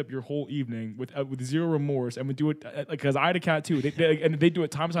fucked up your whole evening with zero remorse, and would do it because I had a cat too. And they do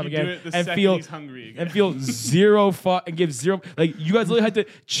it time and time You again, do it the and second feel he's hungry again. and feel zero fuck and give zero. Like you guys literally had to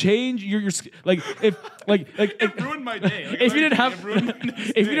change your like if it ruined my day. Like, if you didn't it have ruined my next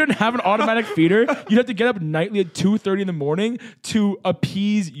if you day. didn't have an automatic feeder, you'd have to get up nightly at 2:30 in the morning to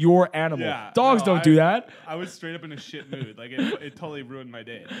appease your animal. Yeah, Dogs no, don't do that. I was straight up in a shit mood. Like it totally ruined my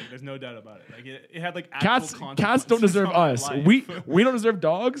day. Like, there's no doubt about it. Like it had like Cats actual cats don't consequences deserve on my us. life. We don't deserve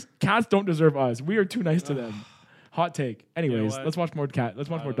dogs. Cats don't deserve us. We are too nice to them. Hot take. Anyways, what? let's watch more cat. Let's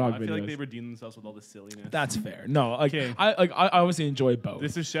watch I more don't know. dog I feel videos. like they redeemed themselves with all the silliness. That's fair. No, like Okay. I obviously enjoy both.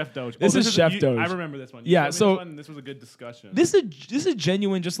 This is Chef Doge. This is Chef Doge. I remember this one. Yeah, You showed me so- this one, and this was a good discussion. This is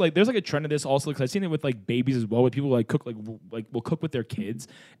genuine. Just like there's like a trend of this also because I've seen it with like babies as well. Where people like cook like will cook with their kids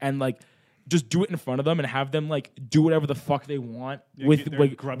and like just do it in front of them and have them like do whatever the fuck they want Yeah, with get their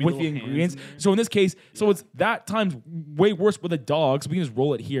like grubby with the little hands ingredients. in there. So in this case, so it's that times way worse with a dog. So we can just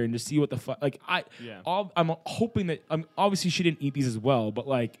roll it here and just see what the fuck. Like I'm hoping that obviously she didn't eat these as well, but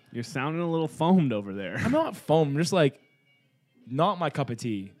like You're sounding a little foamed over there. I'm not foam. I'm just like not my cup of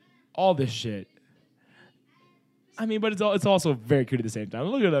tea. All this shit. I mean, but it's also very cute at the same time.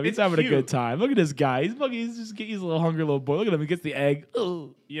 Look at him. He's It's having a good cute. time. Look at this guy. He's a little hungry little boy. Look at him. He gets the egg. Ugh.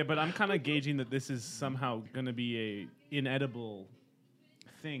 Yeah, but I'm kind of gauging that this is somehow going to be a inedible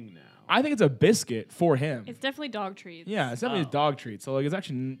thing now. I think it's a biscuit for him. It's definitely dog treats. Yeah, it's definitely Oh. a dog treat. So like, it's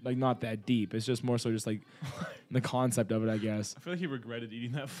actually like not that deep. It's just more so just like the concept of it, I guess. I feel like he regretted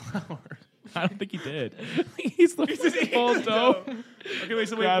eating that flour. I don't think he did. He's the full dough. Okay, wait.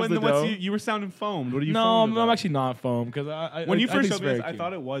 So wait, Grabs the dough. you were sounding foamed. What are you? No, foamed I'm about? actually not foam because I When you I think first it's showed me this, very I cute.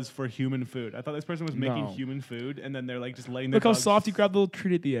 thought it was for human food. I thought this person was making No. human food, and then they're like just letting. Look their how dogs- soft he grabbed the little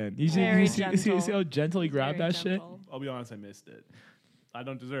treat at the end. You see, Very you see gentle. how gentle he grabbed Very that shit? gentle. I'll be honest, I missed it. I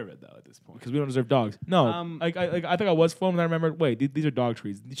don't deserve it though at this point. Because we don't deserve dogs. No, Like, I think I was foam, and I remembered. Wait, these are dog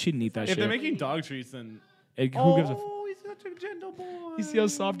treats. She didn't eat that if shit. they're making dog treats, then Who gives a? he's such a gentle boy. You see how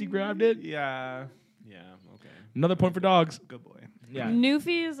soft he grabbed it? Yeah. Okay. Another point for dogs. Good boy. Yeah.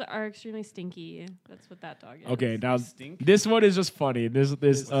 Newfies are extremely stinky. That's what that dog is. Okay, now Stink? this one is just funny. This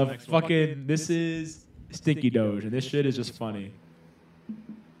next one? fucking this is Stinky Doge, and this shit is just funny.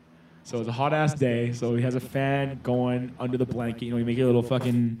 So it's a hot ass day. So he has a fan going under the blanket. You know, you make a little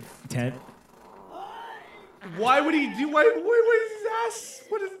fucking tent. Why would he do? What is his ass?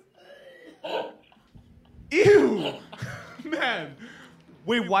 What is? Ew, man.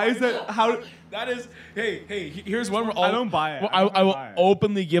 Wait, why is that? How? That is, hey, here's one where I don't buy it. Well, I don't I will buy it.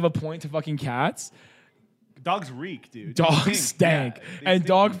 openly give a point to fucking cats. Dogs reek, dude. Dogs They stank, Yeah, they and stink.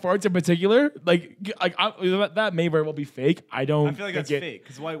 dog farts in particular. That may very well be fake. I don't. I feel like think that's fake.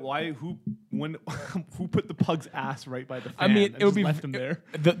 Because why? Who put the pug's ass right by the fan? I mean, and it would just be left him there.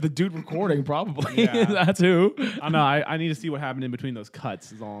 The dude recording probably. Yeah. That's who. I know. I need to see what happened in between those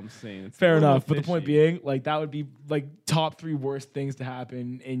cuts. Is all I'm saying. It's Fair a little enough, but the point fishy. being, like, that would be like top 3 worst things to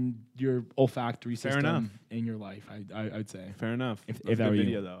happen in your olfactory Fair system enough. in your life. I'd say. Fair enough. If That's that a were good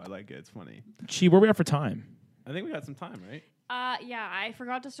you. video though, I like it. It's funny. Chi, where we at for time? I think we got some time, right? Yeah, I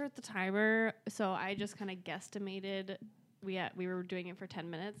forgot to start the timer, so I just kind of guesstimated. We were doing it for 10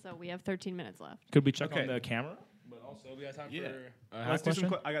 minutes, so we have 13 minutes left. Could we check Okay. on the camera? But also, we got time Yeah. for a Let's hack do some.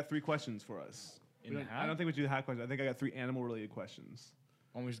 question. I got 3 questions for us. In the hat? I don't think we do the hat question. I think I got 3 animal-related questions.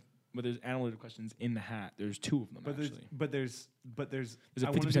 But there's analytic questions in the hat. There's 2 of them actually. There's There's I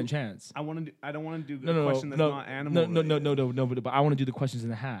a wanna 50% chance. I want to. I don't want to do No, a question that's not animal. But I want to do the questions in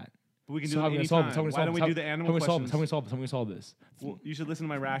the hat. But we can So do how it we gonna anytime. solve this? How we Why gonna don't we solve do this? the How animal we solve questions? this? How we solve this? How we solve this? Well, you should listen to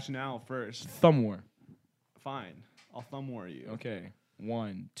my rationale first. Thumb war. Fine, I'll thumb war you. Okay.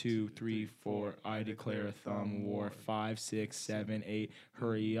 1, 2, 3, 4. I declare a thumb war. 5, 6, 7, 8.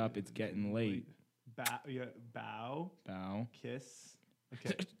 Hurry up! It's getting late. Bow, Bow. kiss.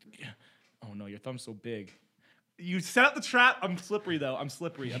 Okay. Oh no, your thumb's so big. You set up the trap. I'm slippery though. I'm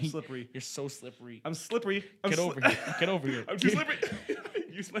slippery. You're so slippery. I'm slippery. Get over here. Get over here. I'm too slippery.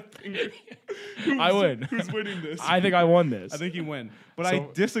 Use my finger. I win. Who's winning this? I think I won this. I think you win, but I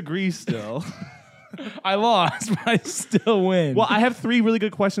So- disagree still. I lost, but I still win. Well, I have 3 really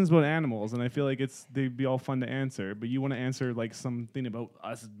good questions about animals, and I feel like they'd be all fun to answer. But you want to answer like something about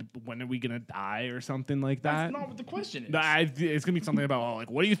us? When are we gonna die or something like that? That's not what the question is. It's gonna be something about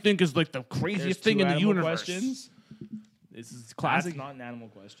like, what do you think is like the craziest There's thing 2 in the animal universe? questions. This is classic. That's not an animal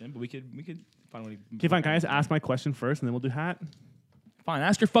question, but we could find one. Okay, fine. Can I just ask my question first, and then we'll do hat? Fine,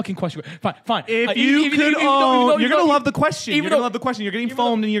 ask your fucking question. Fine. If Even though- you're gonna love the question. even You're gonna though- love the question. You're getting even though-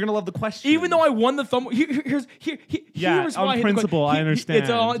 foamed, and you're gonna love the question. Even though I won the thumb, here's Yeah, why on I hate the principle, question. I understand.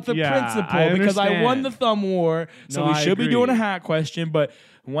 It's the Yeah, principle I because I won understand. the thumb war, so No, we I should be doing a agree. hat question. But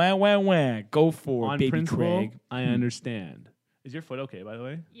wah, go for it, on baby principle, Craig. I understand. Is your foot okay, by the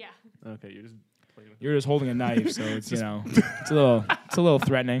way? Yeah. Okay, you're just playing with You're just holding a knife, so it's it's a little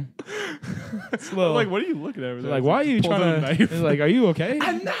threatening. It's a little like, what are you looking at? Over there? like, why are you Pulls out a trying to? knife. It's like, are you okay?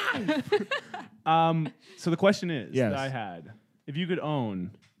 So the question is Yes. that I had: if you could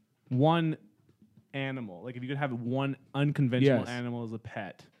own one animal, like if you could have one unconventional Yes. animal as a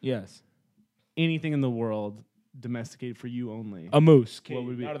pet, Yes, anything in the world domesticated for you only, a moose. what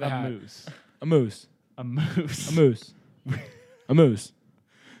would be out of the a hat. moose? A moose. A moose. A moose. A moose.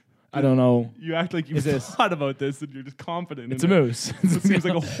 I don't know. You act like you Is this- thought about this and you're just confident. It's a in it. moose. It seems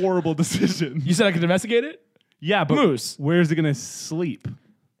like a horrible decision. You said I could domesticate it Yeah, but Moose. where's it gonna sleep?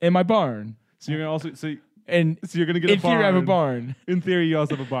 in my barn. So you're gonna also And so you're gonna get in a barn. theory, I have a barn. In theory, you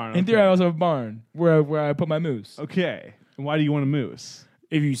also have a barn. In theory, I also have a barn where I put my moose. Okay. And why do you want a moose?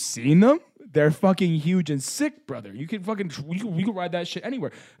 Have you seen them? They're fucking huge and sick, brother. You can fucking you can ride that shit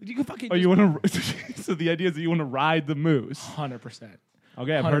anywhere. You can fucking. Oh, you want to? So the idea is that you want to ride the moose. 100%.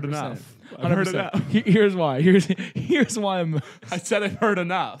 Okay, I've heard enough. I've 100%. heard enough. Here's why. Here's why I'm. I said I've heard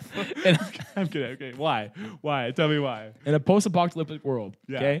enough. in, I'm kidding. Okay, why? Why? Tell me why. in a post-apocalyptic world.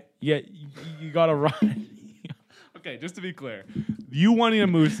 Yeah. Okay. Yeah. You gotta ride. Okay, just to be clear, you wanting a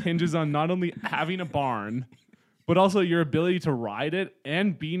moose hinges on not only having a barn, but also your ability to ride it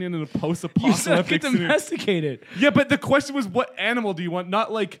and being in a You said I post-apocalyptic could scenario. domesticate it. Yeah, but the question was, what animal do you want?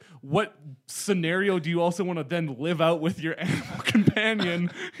 Not like what scenario do you also want to then live out with your animal companion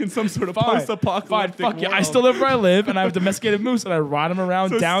in some sort of Fine. post-apocalyptic Fine, fuck yeah. I world? still live where I live, and I have a domesticated moose, and I ride him around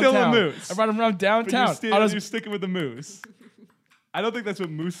So it's still a downtown. moose. I ride him around But downtown. you're sticking with the moose. I don't think that's what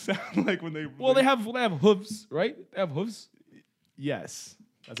moose sound like when they. Well, they have hooves, right? They have hooves. Yes,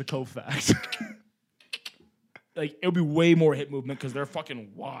 that's a co-fact. Like it would be way more hip movement because they're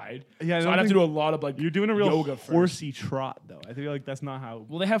fucking wide. Yeah, I so don't I'd have to think- do a lot of like You're doing a real yoga first. horsey trot, though. I feel like that's not how.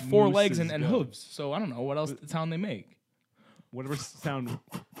 Well, they have 4 legs mooses and go. hooves, so I don't know what else sound they make. Whatever sound.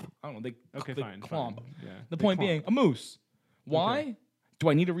 I don't know. They Okay, they fine. clomp. fine. Yeah. The They point clomp. being, a moose. Why? Okay. Do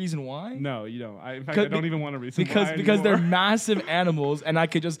I need a reason why? No, you don't. In fact, I don't even want a reason because why because they're anymore. massive animals, and I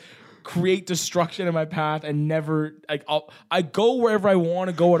could just create destruction in my path and never like I go wherever I want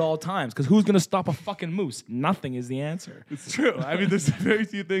to go at all times because who's gonna stop a fucking moose? Nothing is the answer, It's true. I mean, there's very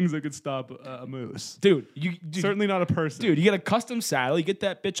few things that could stop a moose. dude. Certainly not a person. Dude, you get a custom saddle. You get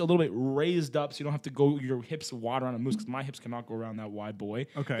that bitch a little bit raised up so you don't have to go your hips wide around a moose because my hips cannot go around that wide, boy.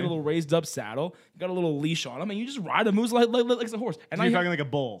 Okay. Get a little raised up saddle. You got a little leash on them, and you just ride a moose like it's a horse. And So you're talking like a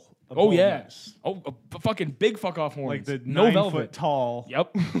bull. A oh bull yeah. moose. Oh, a fucking big fuck off horns. Like the no 9 velvet. foot tall.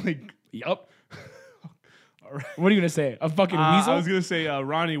 Yep. like Yep. What are you gonna say? A fucking weasel? I was gonna say,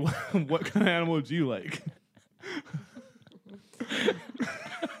 Ronnie, what kind of animal would you like?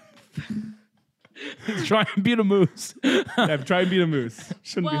 Try and beat a moose. Yeah, try and beat a moose.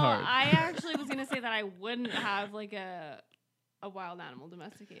 Shouldn't be Well, hard. I actually was gonna say that I wouldn't have like a wild animal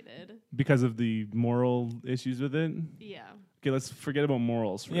domesticated. Because of the moral issues with it. Yeah. Okay, let's forget about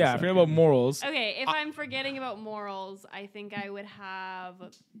morals. For a Yeah, forget second. about morals. Okay, if I'm forgetting about morals, I think I would have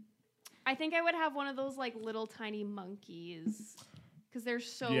one of those like little tiny monkeys. Because they're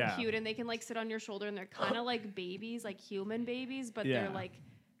so Yeah. cute and they can like sit on your shoulder and they're kind of like babies, like human babies, but Yeah. they're like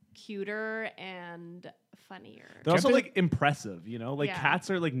cuter and funnier. They're also they- like impressive, you know. Like Yeah. cats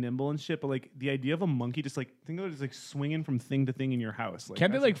are like nimble and shit, but like the idea of a monkey just like think of it as like swinging from thing to thing in your house. Like,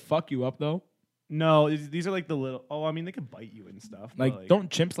 Can't they that's- like fuck you up though? No, these are like the little. Oh, I mean they could bite you and stuff. but, Like, don't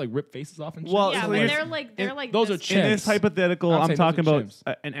chimps like rip faces off and shit? Well, Yeah, so but here's- they're like those are this- in this chimps. hypothetical, I'm I'm saying talking those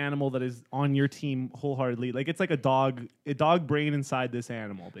are about chimps. an animal that is on your team wholeheartedly. Like it's like a dog brain inside this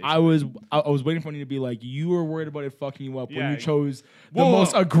animal. Basically. I was waiting for you to be like, you were worried about it fucking you up when Yeah. you chose the Whoa.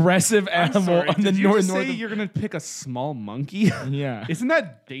 most aggressive I'm animal sorry, on the did you just north. say you're gonna pick a small monkey? Yeah. Isn't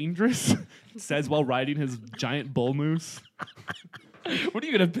that dangerous? Says while riding his giant bull moose. What are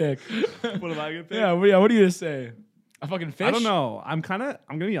you gonna pick? What am I gonna pick? yeah, what are you gonna say? A fucking fish? I don't know. I'm gonna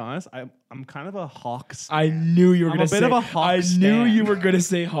be honest. I'm kind of a hawk. I knew you were I'm gonna a bit say of a hawk I knew stan. you were gonna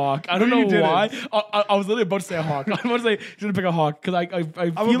say hawk. I don't No, know you didn't. why. I was literally about to say a hawk. I was about to say you're gonna pick a hawk because I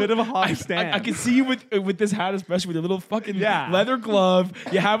I'm feel a bit of a hawk I stan. can see you with this hat, especially with your little fucking Yeah. leather glove.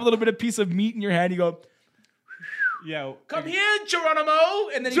 You have a little bit of piece of meat in your hand. You go, Yeah. "Come here, Geronimo!"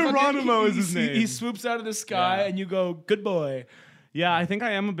 And then Geronimo is his he name. He swoops out of the sky, Yeah. and you go, "Good boy." Yeah, I think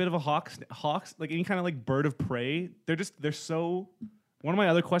I am a bit of a hawk. Hawks, like any kind of like bird of prey. They're so. One of my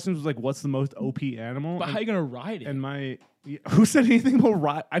other questions was like, what's the most OP animal? But how you gonna ride it? And my who said anything about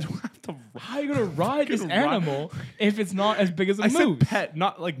ride? I don't have to. How you gonna ride this Gonna ride- animal if it's not as big as a I moose? said pet,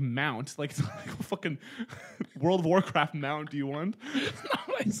 not like mount. Like it's not like a fucking World of Warcraft mount. Do you want?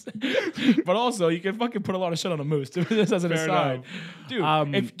 But also, you can fucking put a lot of shit on a moose. Just as an Fair aside, enough.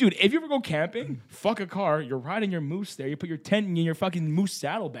 if you ever go camping, fuck a car. You're riding your moose there. You put your tent in your fucking moose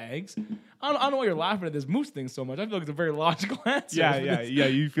saddlebags. I don't know why you're laughing at this moose thing so much. I feel like it's a very logical answer. Yeah, for yeah, this. yeah.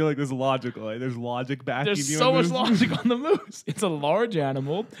 You feel like there's logical. Like, there's logic backing There's you. so on much this. logic on the moose. It's a large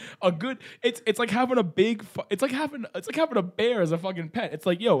animal. It's like having a big. It's like having a bear as a fucking pet. It's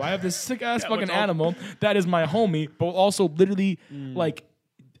like, yo, I have this sick ass fucking animal that is my homie, but will also literally like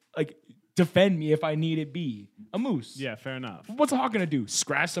defend me if I need it be. A moose. Yeah, fair enough. What's a hawk gonna do?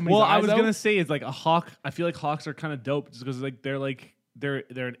 Scratch somebody's Well, eyes I was out? gonna say it's like a hawk. I feel like hawks are kind of dope just because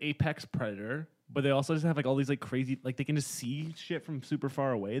they're an apex predator, but they also just have like all these like crazy like they can just see shit from super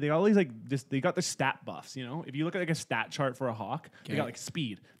far away. They always like just they got their stat buffs. You know, if you look at like a stat chart for a hawk, they got like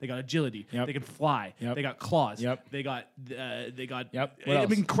speed, they got agility, Yep. they can fly, Yep. they got claws, Yep. they got Yep. What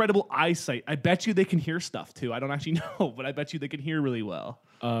else? incredible eyesight. I bet you they can hear stuff too. I don't actually know, but I bet you they can hear really well.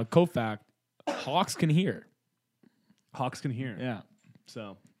 Co-fact, hawks can hear. Hawks can hear. Yeah.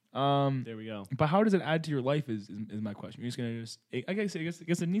 So Um, there we go. but how does it add to your life? Is my question. You're just gonna I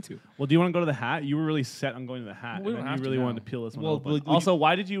guess I need to. Well, do you want to go to the hat? You were really set on going to the hat. Well, we and don't then have you to really now. wanted to peel this one Well, open. would you- Also,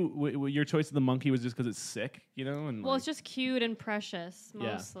 why did you? Your choice of the monkey was just because it's sick, you know? And Well, like, it's just cute and precious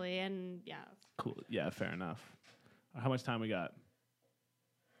Yeah. mostly, and yeah. cool. Yeah, fair enough. How much time we got?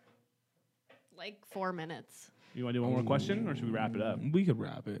 Like 4 minutes. You want to do one more question, or should we wrap it up? We could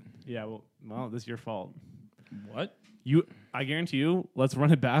wrap it. Yeah. Well, this is your fault. What? I guarantee you. Let's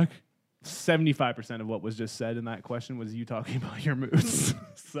run it back. 75% of what was just said in that question was you talking about your moose.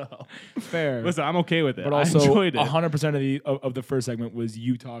 So Fair. listen, I'm okay with it. But I also, enjoyed it. 100% of the first segment was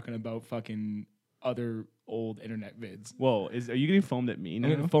you talking about fucking other old internet vids. Whoa, are you getting foamed at me I'm now?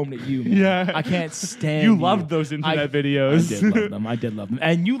 getting foamed at you, man. Yeah. I can't stand You loved those internet videos. I did love them.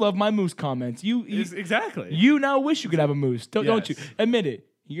 And you love my moose comments. Exactly. You now wish you could have a moose, don't you? Yes. Admit it.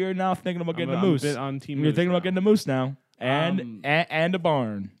 You're now thinking about getting a I'm moose. bit on team You're moose thinking about now. getting a moose now. And a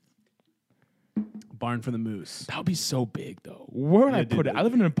barn. barn for the moose. That would be so big, though. Where would I put it? I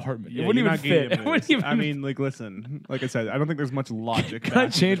live in an apartment. Yeah, it wouldn't you're even not getting fit. a It wouldn't moose. even I mean, like, listen. Like I said, I don't think there's much logic. Can I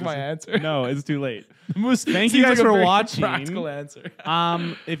back change into my this. answer? No, it's too late. Moose Thank you seems guys like a for very watching. Practical answer.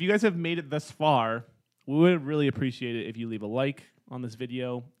 If you guys have made it thus far, we would really appreciate it if you leave a like on this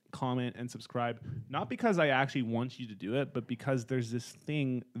video, comment, and subscribe. Not because I actually want you to do it, but because there's this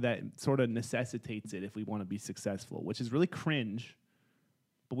thing that sort of necessitates it if we want to be successful, which is really cringe,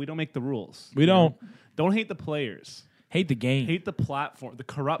 but we don't make the rules. We don't. Don't hate the players. Hate the game. Hate the platform, the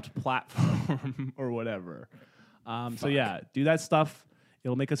corrupt platform or whatever. So yeah, do that stuff.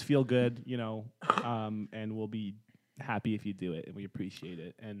 It'll make us feel good, and we'll be happy if you do it, and we appreciate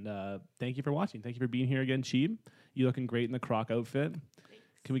it. And thank you for watching. Thank you for being here again, Cheeb. You looking great in the croc outfit.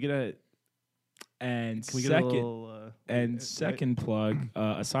 Can we get a second plug?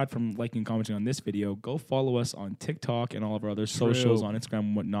 Aside from liking and commenting on this video, go follow us on TikTok and all of our other socials on Instagram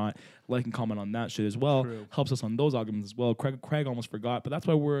and whatnot. Like and comment on that shit as well. True. Helps us on those algorithms as well. Craig almost forgot, but that's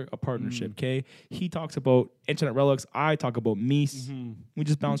why we're a partnership. Okay, he talks about internet relics. I talk about Mies. We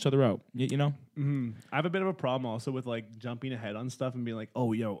just balance each other out. You know. I have a bit of a problem also with like jumping ahead on stuff and being like,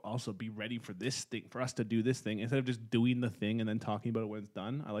 oh, also be ready for this thing, for us to do this thing, instead of just doing the thing and then talking about it when it's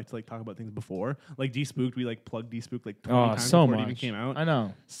done. I like to talk about things before. Like Despooked, we plugged Despooked 20 times so before much. it even came out. I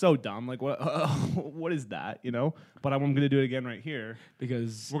know. So dumb. Like what? What is that? But I'm gonna do it again right here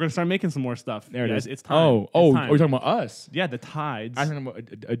Because we're gonna start making some more stuff. there it is. It's time. Oh, It's time. you're talking about us? Yeah, the tides. I'm talking about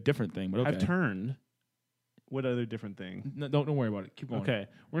a different thing, but okay. I've turned. What other different thing? No, don't worry about it. Keep going. Okay,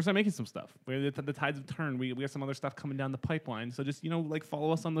 we're gonna start making some stuff. The tides have turned. We got some other stuff coming down the pipeline. So just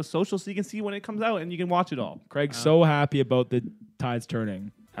follow us on the socials so you can see when it comes out and you can watch it all. Craig's so happy about the tides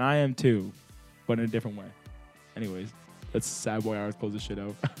turning, and I am too, but in a different way. Anyways, let's sad boy hours close this shit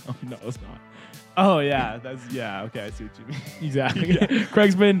out. Oh, no, it's not. Oh yeah, okay, I see what you mean. Exactly. Yeah.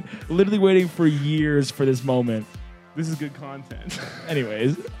 Craig's been literally waiting for years for this moment. This is good content.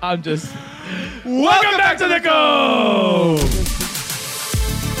 Anyways, I'm just welcome back to the Go.